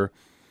wonder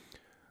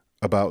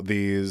about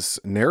these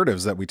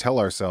narratives that we tell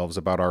ourselves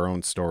about our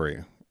own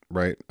story,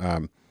 right?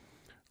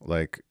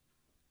 Like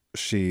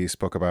she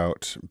spoke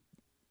about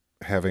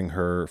having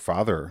her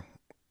father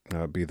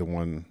be the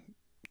one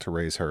to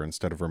raise her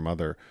instead of her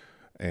mother.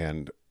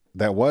 And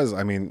that was,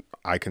 I mean,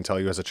 I can tell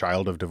you as a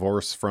child of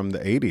divorce from the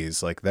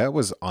 80s, like that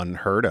was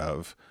unheard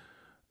of.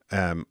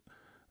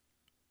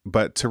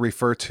 But to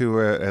refer to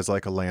it as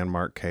like a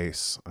landmark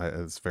case,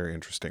 it's very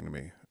interesting to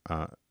me.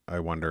 I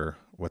wonder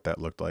what that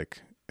looked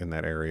like in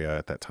that area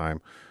at that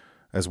time,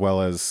 as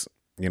well as,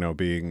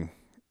 being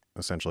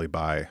essentially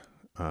bi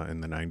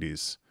in the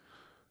 90s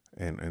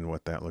and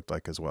what that looked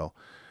like as well.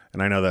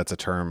 And I know that's a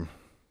term,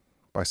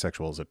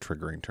 bisexual is a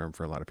triggering term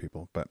for a lot of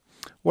people, but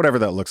whatever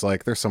that looks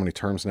like, there's so many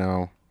terms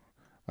now.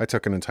 I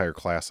took an entire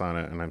class on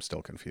it and I'm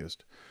still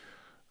confused.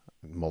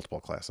 Multiple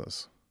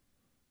classes.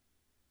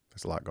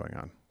 There's a lot going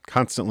on.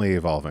 Constantly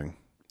evolving.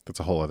 That's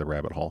a whole other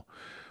rabbit hole.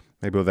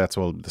 Maybe that's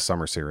what the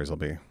summer series will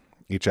be.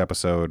 Each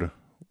episode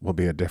will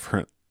be a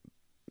different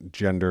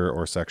gender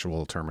or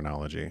sexual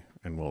terminology,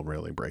 and we'll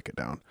really break it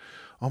down.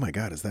 Oh my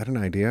God, is that an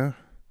idea?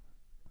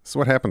 This is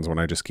what happens when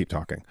I just keep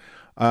talking.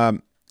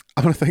 I'm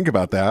going to think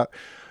about that.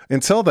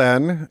 Until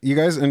then, you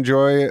guys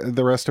enjoy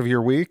the rest of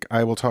your week.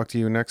 I will talk to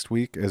you next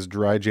week as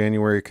Dry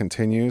January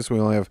continues. We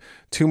only have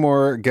 2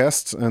 more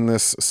guests in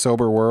this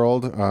sober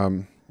world,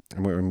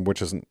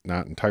 which is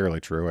not entirely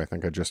true. I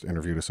think I just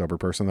interviewed a sober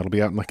person that'll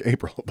be out in like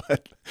April,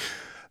 but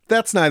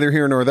that's neither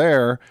here nor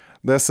there.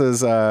 This is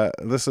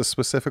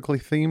specifically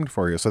themed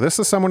for you. So this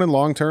is someone in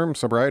long-term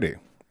sobriety.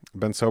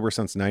 Been sober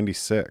since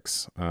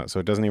 96. So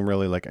it doesn't even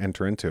really like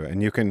enter into it.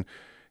 And you can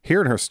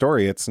hear in her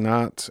story, it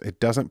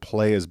doesn't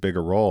play as big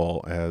a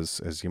role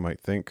as you might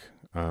think,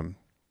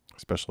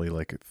 especially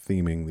like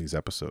theming these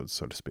episodes,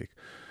 so to speak.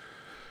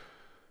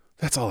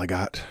 That's all I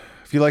got.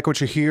 If you like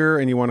what you hear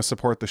and you want to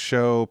support the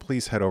show,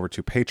 please head over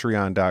to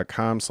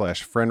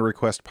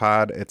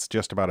patreon.com/friendrequestpod. It's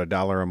just about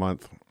 $1 a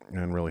month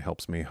and really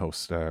helps me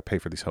pay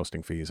for these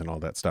hosting fees and all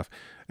that stuff.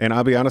 And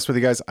I'll be honest with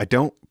you guys, I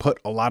don't put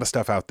a lot of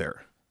stuff out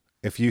there.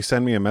 If you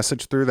send me a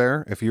message through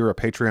there, if you're a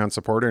Patreon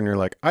supporter and you're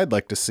like, I'd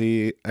like to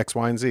see X,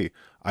 Y, and Z,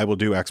 I will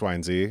do X, Y,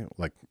 and Z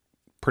like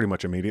pretty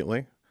much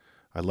immediately.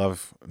 I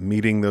love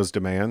meeting those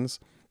demands.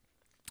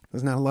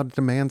 There's not a lot of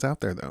demands out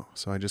there though.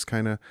 So I just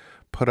kind of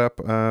put up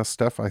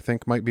stuff I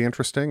think might be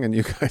interesting and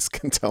you guys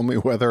can tell me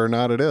whether or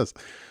not it is.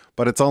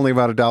 But it's only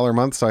about $1 a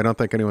month, so I don't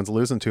think anyone's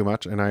losing too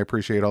much, and I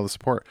appreciate all the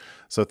support.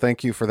 So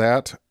thank you for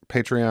that.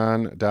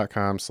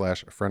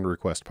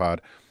 Patreon.com/friendrequestpod.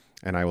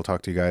 And I will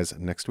talk to you guys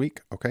next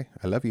week. Okay.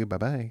 I love you.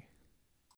 Bye-bye.